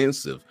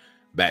extensive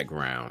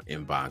background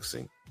in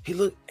boxing, he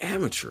looked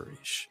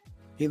amateurish.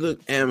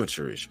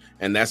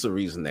 And that's the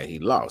reason that he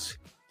lost.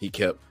 He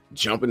kept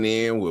jumping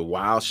in with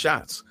wild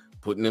shots,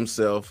 putting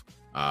himself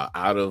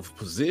out of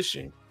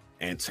position,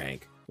 and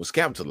Tank was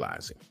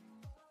capitalizing.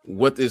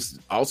 What this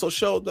also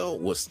showed, though,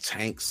 was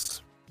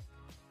Tank's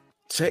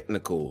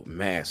technical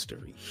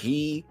mastery.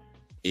 He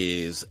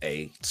is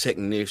a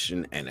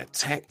technician and a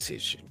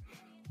tactician.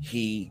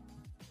 He,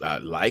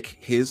 like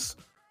his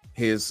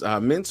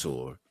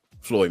mentor,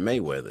 Floyd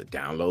Mayweather,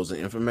 downloads the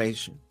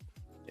information,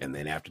 and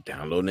then after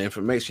downloading the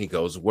information, he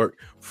goes to work.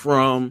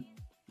 From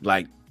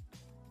like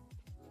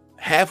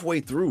halfway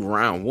through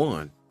round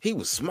 1, he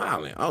was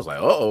smiling. I was like,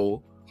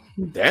 "Uh-oh,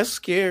 that's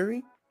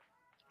scary,"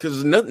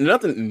 because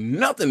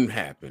nothing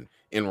happened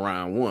in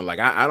round 1. Like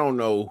I don't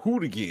know who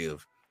to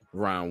give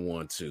round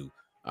 1 to.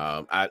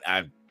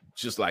 I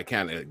just like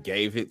kind of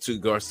gave it to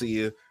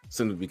Garcia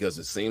simply because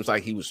it seems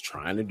like he was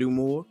trying to do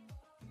more.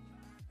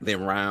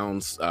 Then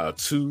rounds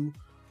 2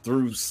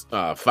 through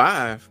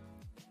 5,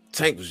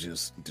 Tank was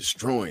just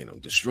destroying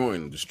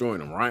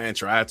him. Ryan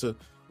tried to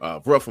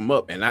rough him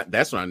up, and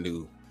that's when I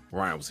knew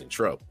Ryan was in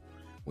trouble.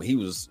 When he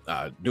was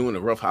doing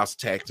the roughhouse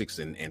tactics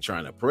and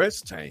trying to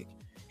press Tank,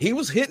 he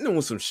was hitting him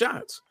with some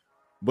shots,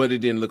 but it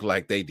didn't look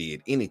like they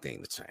did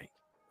anything to Tank.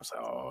 I was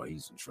like, oh,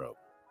 he's in trouble.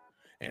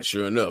 And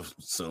sure enough,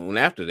 soon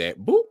after that,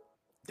 boop,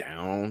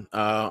 down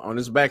on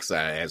his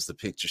backside, as the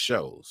picture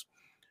shows.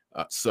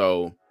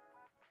 So,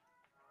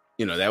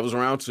 that was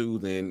round 2.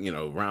 Then,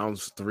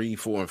 rounds 3,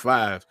 4, and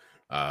 5,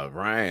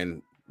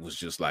 Ryan was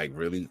just like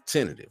really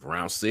tentative.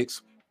 Round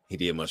 6, he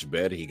did much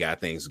better. He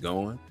got things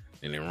going.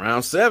 And in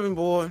round 7,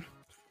 boy,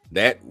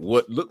 that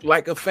what looked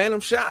like a phantom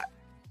shot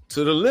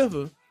to the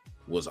liver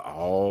was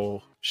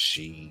all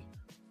she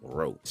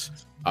wrote.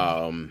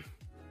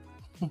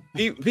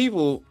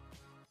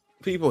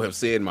 People have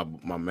said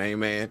my main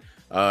man,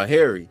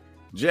 Harry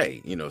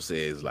J,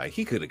 says like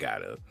he could have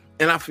got up.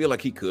 And I feel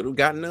like he could have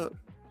gotten up.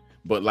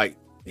 But like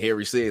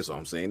Harry said, so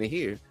I'm saying it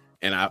here.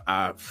 And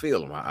I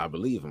feel him. I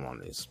believe him on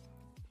this.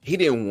 He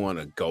didn't want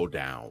to go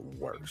down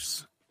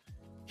worse.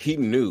 He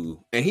knew,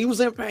 and he was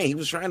in pain. He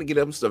was trying to get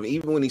up and stuff.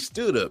 Even when he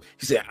stood up,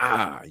 he said,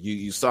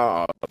 you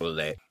saw all of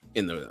that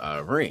in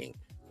the ring.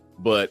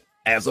 But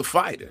as a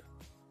fighter,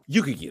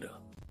 you could get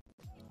up.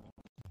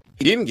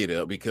 He didn't get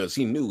up because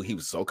he knew he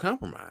was so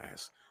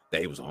compromised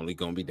that it was only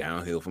going to be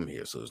downhill from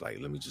here. So it's like,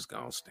 let me just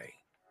go and stay.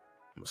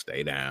 I'm going to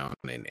stay down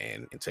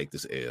and take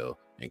this L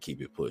and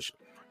keep it pushing.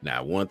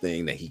 Now, one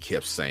thing that he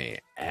kept saying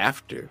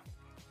after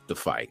the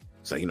fight,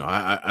 so,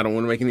 I don't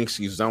want to make any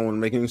excuses. I don't want to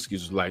make any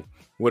excuses. Like,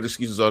 what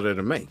excuses are there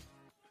to make?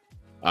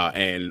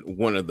 And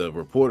one of the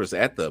reporters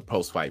at the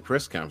post-fight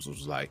press conference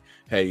was like,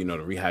 hey, the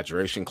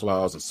rehydration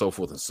clause and so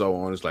forth and so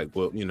on. It's like,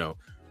 well,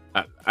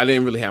 I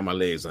didn't really have my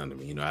legs under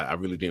me. I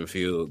really didn't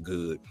feel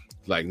good.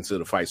 Like, until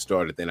the fight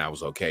started, then I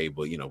was okay.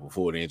 But,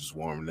 before then, just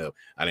warming up,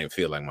 I didn't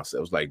feel like myself.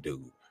 I was like,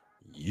 dude,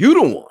 you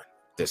the one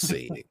that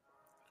said it.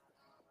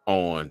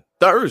 On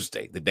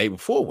Thursday, the day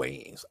before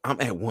weigh-ins,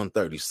 I'm at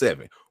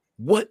 137.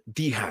 What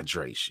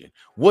dehydration?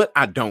 What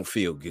I don't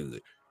feel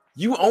good?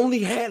 You only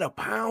had a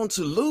pound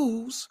to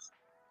lose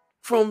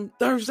from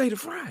Thursday to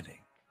Friday.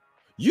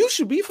 You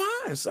should be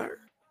fine, sir.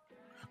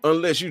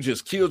 Unless you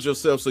just killed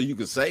yourself so you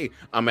could say,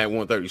 I'm at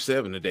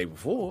 137 the day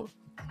before.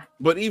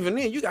 But even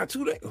then, you got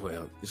 2 days.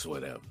 Well, it's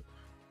whatever.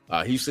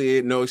 He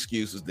said no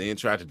excuses, then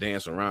tried to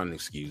dance around an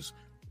excuse.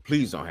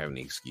 Please don't have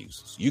any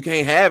excuses. You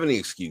can't have any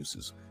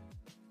excuses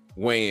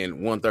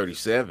weighing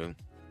 137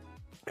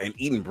 and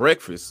eating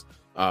breakfast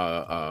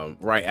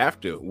right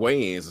after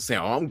weigh-ins and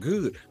saying, oh, I'm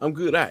good.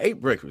 I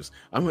ate breakfast.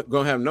 I'm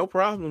going to have no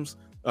problems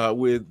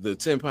with the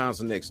 10 pounds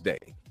the next day.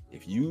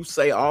 If you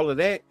say all of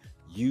that,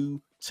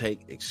 you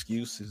take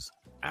excuses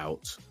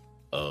out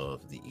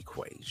of the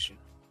equation.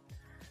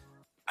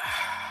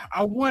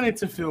 I wanted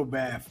to feel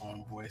bad for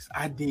him, boys.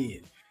 I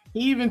did.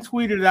 He even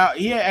tweeted out,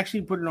 he had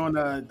actually put it on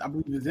I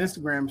believe his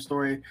Instagram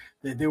story,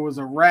 that there was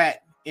a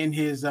rat in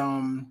his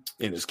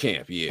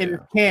camp,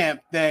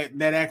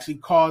 that actually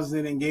caused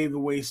it and gave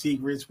away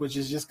secrets, which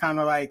is just kind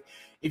of like,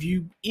 if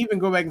you even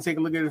go back and take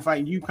a look at the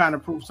fight, you kind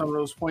of prove some of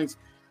those points.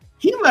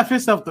 He left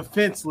himself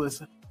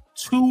defenseless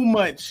too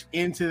much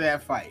into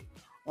that fight.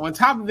 On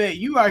top of that,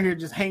 you out here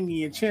just hanging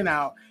your chin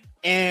out,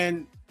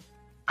 and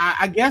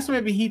I guess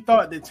maybe he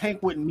thought that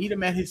Tank wouldn't meet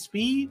him at his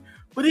speed,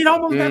 but it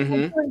almost got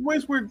to a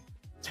point where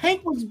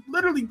Tank was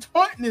literally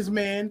taunting this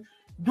man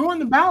during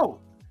the bout.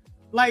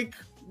 Like,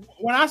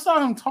 when I saw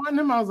him taunting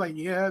him, I was like,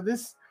 yeah,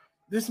 this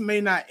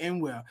may not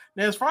end well.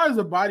 Now, as far as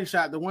the body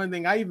shot, the one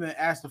thing I even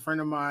asked a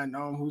friend of mine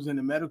who's in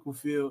the medical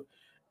field,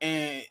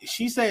 and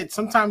she said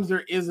sometimes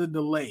there is a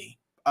delay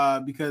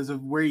because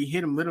of where he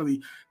hit him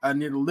literally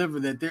near the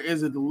liver, that there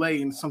is a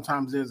delay and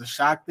sometimes there's a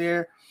shock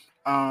there.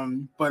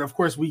 But of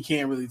course, we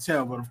can't really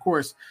tell. But of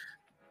course,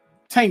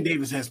 Tank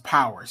Davis has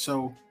power,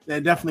 so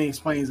that definitely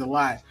explains a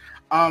lot.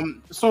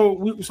 So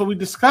we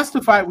discussed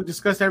the fight. We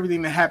discussed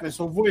everything that happened.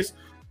 So, Voyze,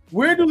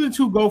 where do the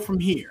two go from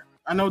here?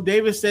 I know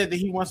Davis said that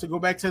he wants to go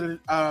back to the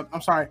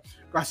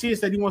Garcia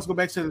said he wants to go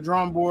back to the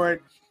drawing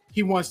board.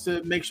 He wants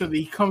to make sure that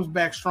he comes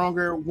back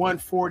stronger,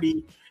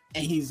 140,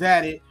 and he's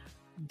at it.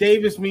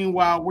 Davis,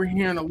 meanwhile, we're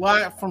hearing a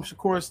lot from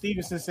Shakur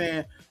Stevenson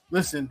saying,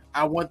 listen,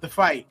 I want the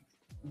fight.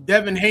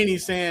 Devin Haney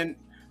saying,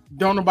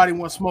 don't nobody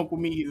want to smoke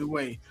with me either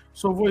way.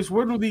 So, Voyze,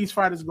 where do these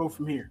fighters go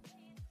from here?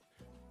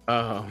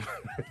 As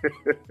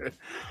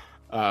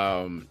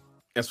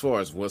far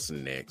as what's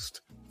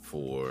next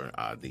for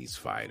these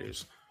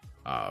fighters,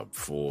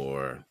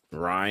 for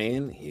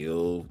Ryan,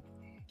 he'll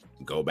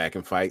go back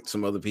and fight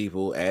some other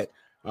people at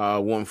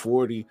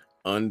 140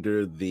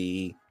 under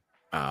the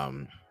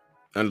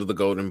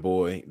Golden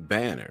Boy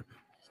banner.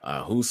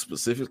 Who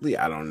specifically,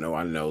 I don't know.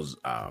 I know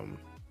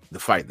the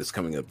fight that's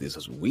coming up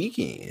this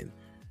weekend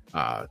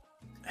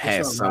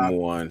has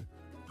someone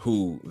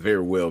who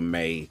very well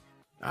may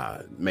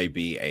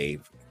be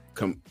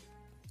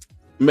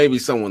maybe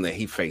someone that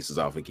he faces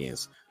off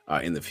against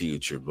in the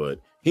future, but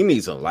he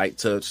needs a light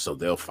touch, so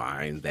they'll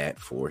find that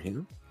for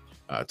him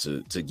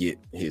to get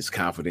his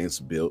confidence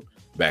built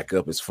back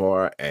up. As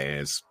far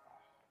as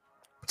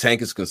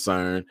Tank is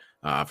concerned,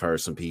 I've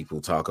heard some people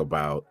talk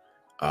about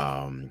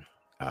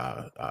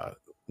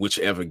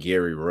whichever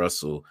Gary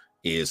Russell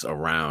is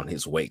around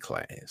his weight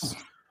class.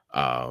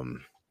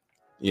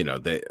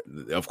 They,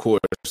 of course,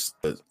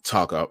 the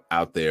talk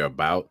out there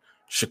about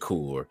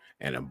Shakur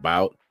and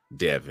about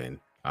Devin,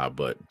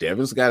 but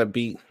Devin's got to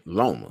beat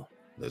Loma.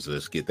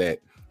 Let's get that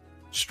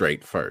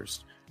straight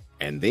first.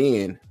 And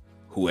then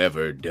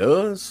whoever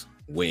does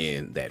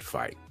win that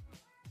fight,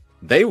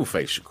 they will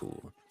face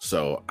Shakur.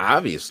 So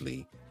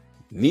obviously,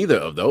 neither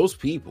of those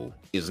people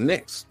is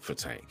next for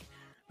Tank.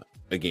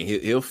 Again,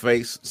 he'll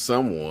face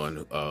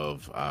someone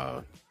of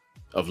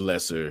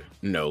lesser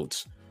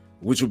notes,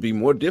 which would be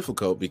more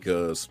difficult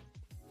because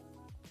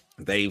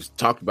they've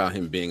talked about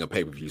him being a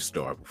pay-per-view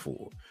star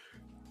before.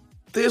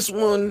 This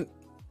one,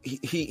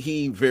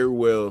 he very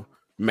well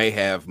may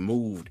have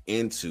moved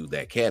into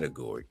that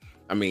category.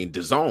 I mean,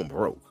 DAZN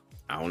broke.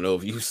 I don't know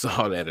if you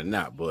saw that or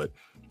not, but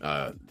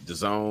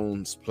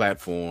DAZN's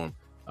platform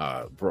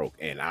broke,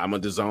 and I'm a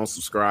DAZN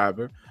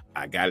subscriber.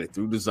 I got it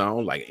through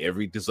DAZN like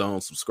every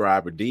DAZN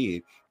subscriber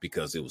did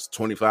because it was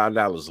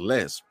 $25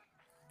 less,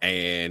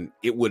 and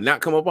it would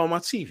not come up on my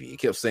TV. It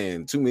kept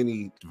saying too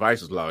many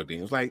devices logged in.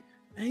 It was like,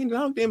 I ain't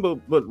logged in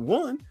but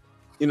one.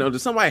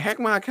 Did somebody hack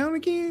my account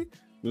again?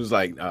 It was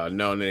like,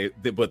 no.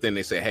 But then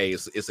they say, hey,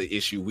 it's an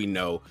issue. We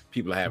know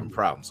people are having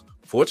problems.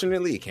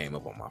 Fortunately, it came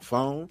up on my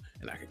phone,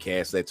 and I could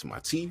cast that to my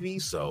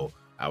TV, so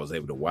I was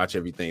able to watch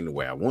everything the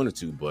way I wanted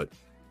to. But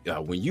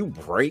when you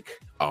break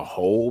a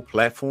whole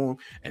platform,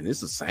 and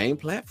this is the same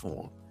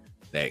platform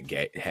that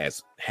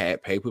has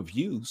had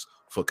pay-per-views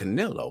for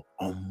Canelo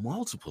on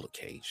multiple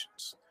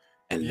occasions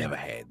and never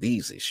had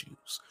these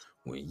issues.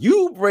 When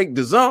you break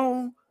the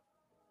zone,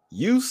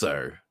 you,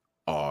 sir,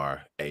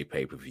 are a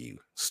pay-per-view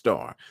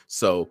star.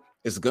 So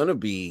it's going to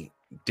be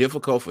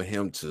difficult for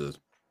him to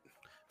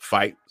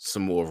fight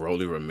some more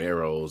Rolly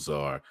Romero's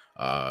or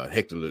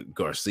Hector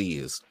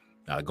Garcia's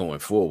going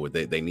forward.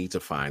 They need to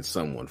find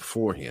someone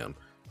for him.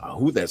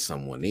 Who that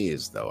someone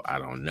is, though, I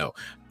don't know.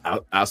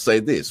 I'll say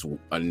this,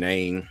 a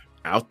name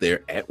out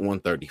there at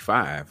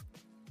 135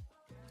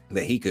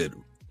 that he could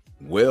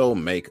well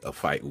make a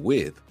fight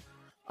with,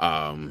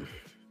 and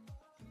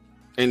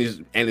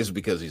it's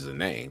because he's a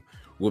name,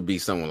 would be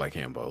someone like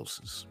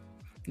Kambosos.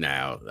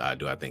 Now,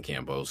 do I think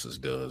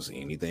Kambosos does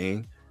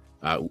anything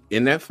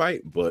in that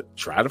fight but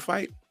try to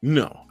fight?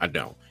 No, I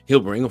don't. He'll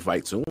bring a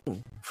fight to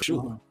him for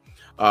sure.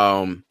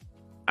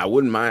 I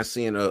wouldn't mind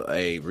seeing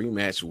a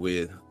rematch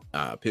with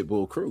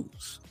Pitbull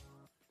Cruz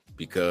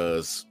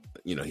because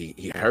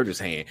he hurt his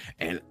hand,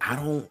 and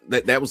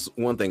that was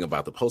one thing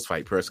about the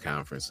post-fight press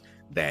conference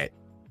that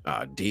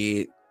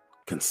did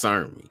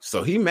concern me.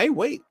 So he may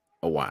wait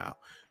a while,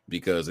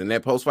 because in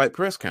that post-fight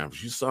press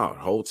conference, you saw it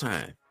the whole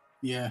time.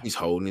 Yeah, he's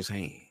holding his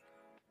hand.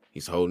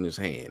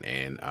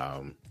 And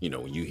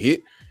when you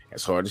hit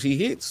as hard as he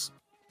hits,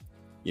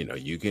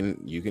 you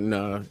can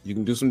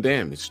do some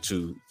damage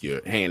to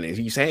your hand, and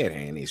he's had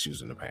hand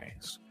issues in the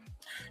past.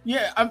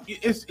 Yeah,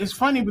 it's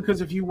funny because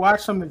if you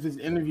watch some of his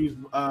interviews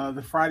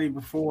the Friday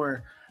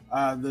before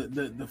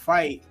the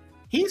fight,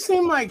 he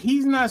seemed like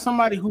he's not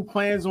somebody who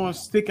plans on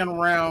sticking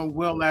around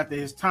well after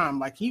his time.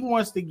 Like, he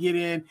wants to get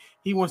in,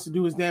 he wants to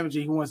do his damage,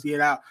 and he wants to get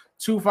out.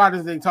 Two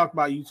fighters they talked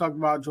about, you talked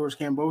about George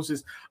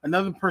Kambosos.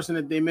 Another person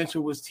that they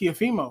mentioned was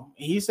Teofimo.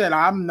 He said,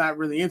 I'm not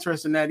really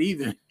interested in that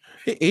either.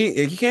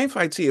 He can't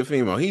fight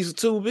Teofimo. He's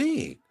too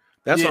big.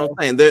 That's what I'm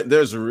saying.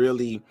 There's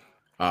really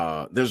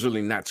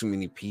not too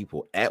many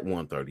people at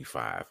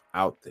 135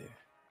 out there.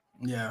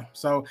 Yeah,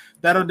 so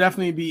that'll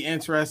definitely be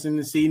interesting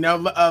to see. Now,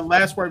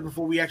 last word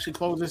before we actually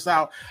close this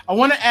out, I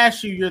want to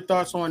ask you your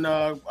thoughts on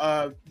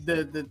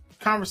the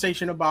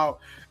conversation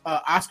about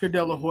Oscar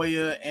De La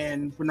Hoya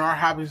and Bernard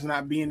Hopkins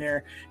not being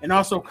there, and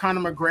also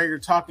Conor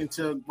McGregor talking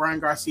to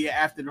Ryan Garcia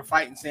after the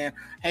fight and saying,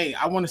 hey,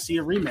 I want to see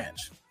a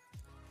rematch.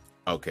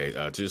 Okay,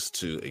 just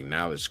to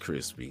acknowledge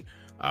Crispy,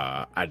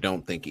 I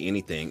don't think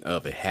anything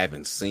of it.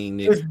 Haven't seen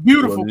it. It's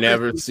beautiful. We'll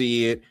never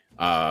see it.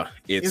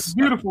 It's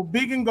beautiful,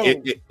 big and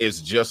gold. It's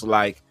just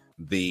like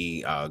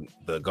the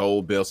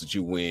gold belts that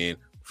you win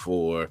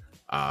for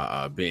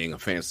being a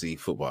fantasy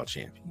football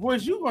champion.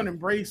 Boys, you're going to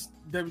embrace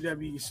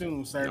WWE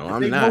soon, sir. No,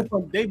 I'm not.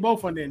 They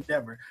both on the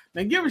Endeavor.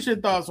 Now, give us your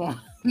thoughts on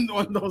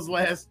those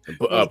last.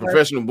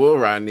 Professional bull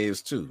riding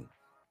is too.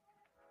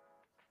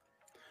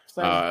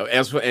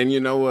 And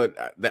you know what?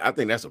 I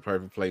think that's a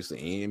perfect place to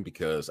end,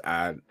 because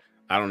I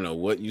don't know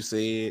what you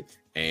said,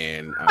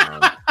 and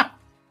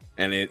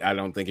I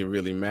don't think it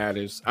really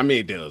matters. I mean,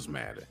 it does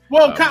matter.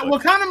 Well, Conor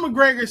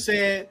McGregor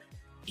said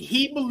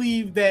he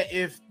believed that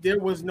if there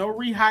was no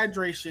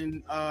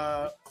rehydration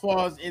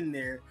clause in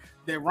there,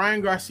 that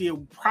Ryan Garcia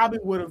probably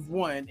would have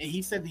won. And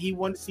he said that he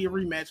wanted to see a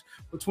rematch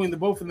between the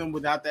both of them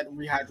without that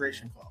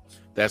rehydration clause.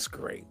 That's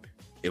great.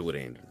 It would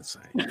end the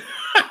same.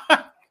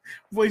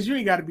 Voyze, you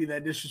ain't got to be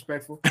that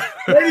disrespectful.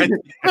 Ladies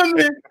and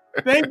gentlemen,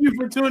 thank you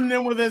for tuning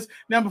in with us.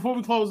 Now, before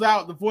we close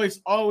out, the Voyze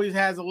always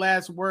has the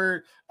last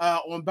word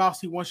on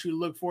bouts he wants you to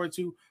look forward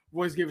to.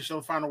 Voyze, give us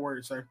your final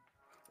word, sir.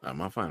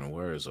 My final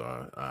words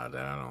are that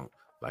I don't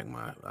like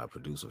my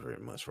producer very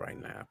much right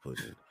now,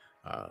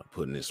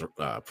 putting this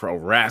pro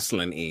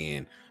wrestling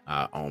in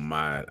on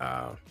my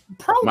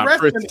my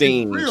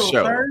pristine real,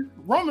 show. Sir.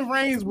 Roman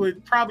Reigns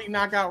would probably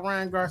knock out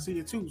Ryan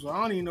Garcia too, so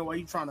I don't even know why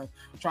he's trying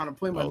to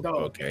play my dog.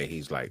 Okay,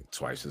 he's like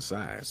twice his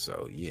size,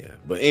 so yeah.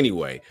 But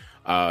anyway,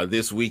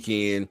 this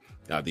weekend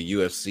the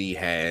UFC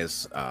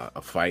has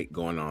a fight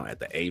going on at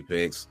the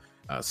Apex.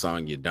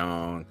 Song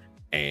Yadong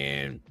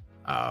and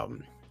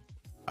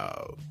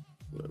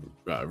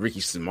Ricky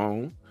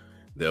Simone.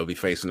 They'll be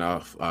facing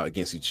off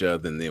against each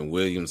other, and then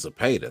William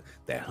Zepeda,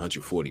 that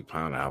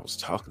 140-pounder I was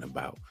talking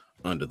about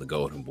under the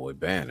Golden Boy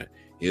banner,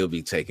 he'll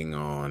be taking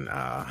on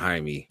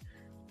Jaime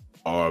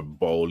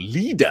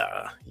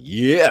Arboleda.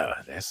 Yeah,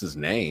 that's his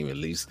name. At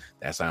least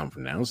that's how I'm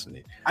pronouncing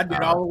it. I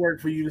did all the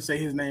work for you to say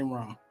his name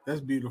wrong.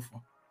 That's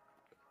beautiful.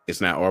 It's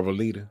not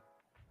Arboleda.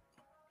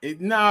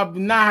 Not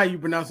how you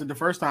pronounce it the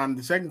first time.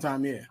 The second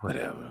time, yeah.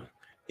 Whatever.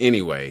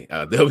 Anyway,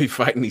 they'll be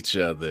fighting each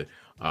other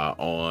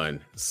on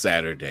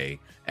Saturday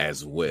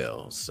as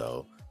well.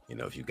 So,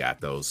 if you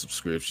got those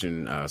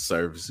subscription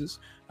services,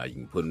 you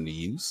can put them to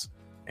use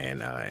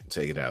and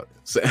check it out.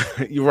 So,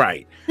 you're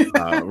right.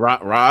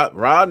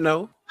 Rod,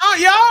 no. Oh,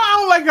 y'all, I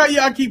don't like how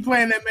y'all keep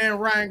playing that man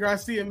Ryan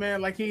Garcia,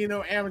 man, like he ain't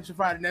no amateur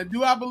fighter. Now,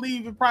 do I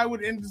believe it probably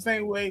would end the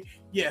same way?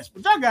 Yes,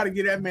 but y'all got to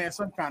give that man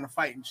some kind of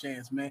fighting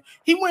chance, man.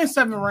 He wins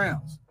 7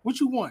 rounds. What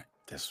you want?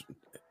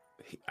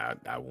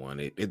 I want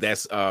it.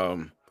 That's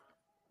probably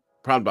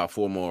about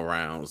 4 more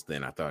rounds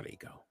than I thought he'd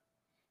go.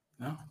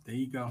 No, there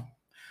you go.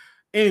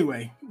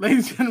 Anyway,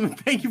 ladies and gentlemen,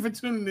 thank you for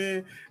tuning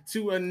in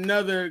to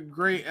another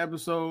great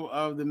episode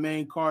of the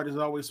main card. As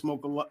always,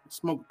 smoke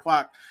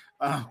o'clock.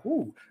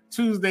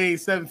 Tuesday,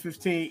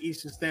 7:15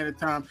 Eastern Standard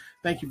Time.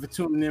 Thank you for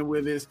tuning in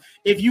with us.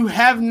 If you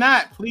have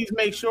not, please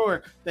make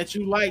sure that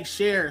you like,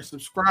 share,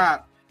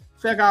 subscribe.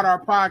 Check out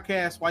our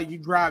podcast while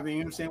you're driving. You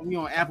know what I'm saying? We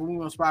on Apple, we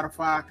on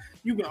Spotify.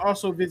 You can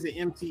also visit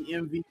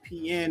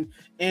MTMVPN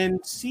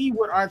and see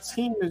what our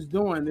team is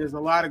doing. There's a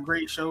lot of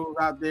great shows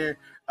out there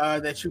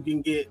that you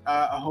can get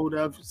a hold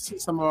of. See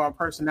some of our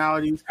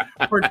personalities.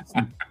 I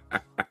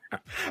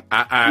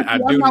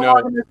do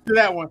know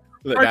that one.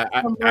 Look,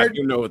 I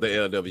do know what the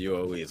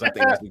LWO is. I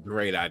think that's a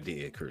great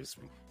idea,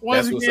 Crispy.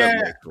 Once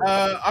again,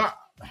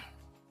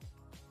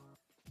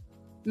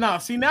 no,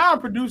 see, now our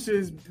producer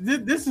is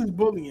this is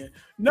bullying.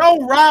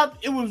 No, Rob,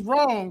 it was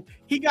wrong.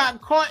 He got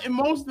caught in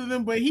most of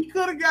them, but he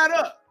could have got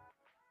up.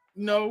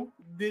 No,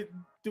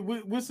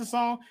 what's the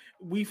song?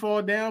 We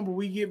fall down, but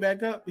we get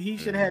back up. He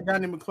should have had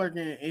Donnie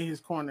McClurkin in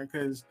his corner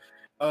because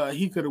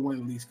he could have won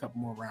at least a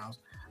couple more rounds.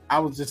 I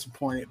was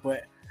disappointed,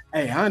 but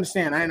hey, I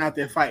understand. I ain't out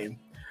there fighting.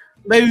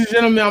 Ladies and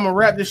gentlemen, I'm gonna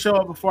wrap this show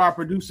up before our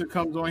producer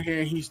comes on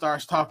here and he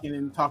starts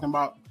talking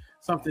about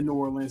something New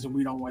Orleans, and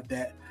we don't want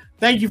that.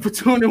 Thank you for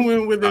tuning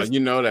in with us.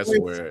 That's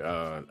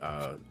where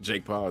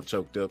Jake Paul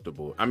choked up the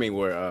boy. I mean,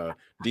 where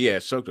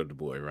Diaz choked up the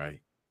boy, right?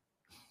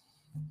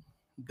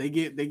 They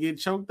get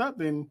choked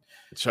up in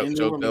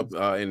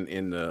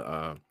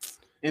the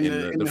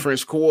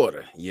French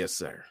Quarter. Yes,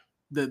 sir.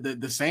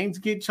 The Saints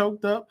get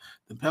choked up.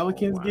 The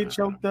Pelicans get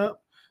choked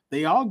up.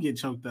 They all get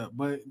choked up,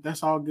 but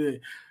that's all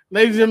good.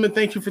 Ladies and gentlemen,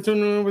 thank you for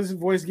tuning in with us.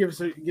 Voyze, give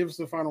us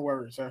the final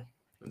word, sir.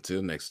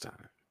 Until next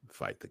time,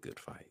 fight the good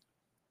fight.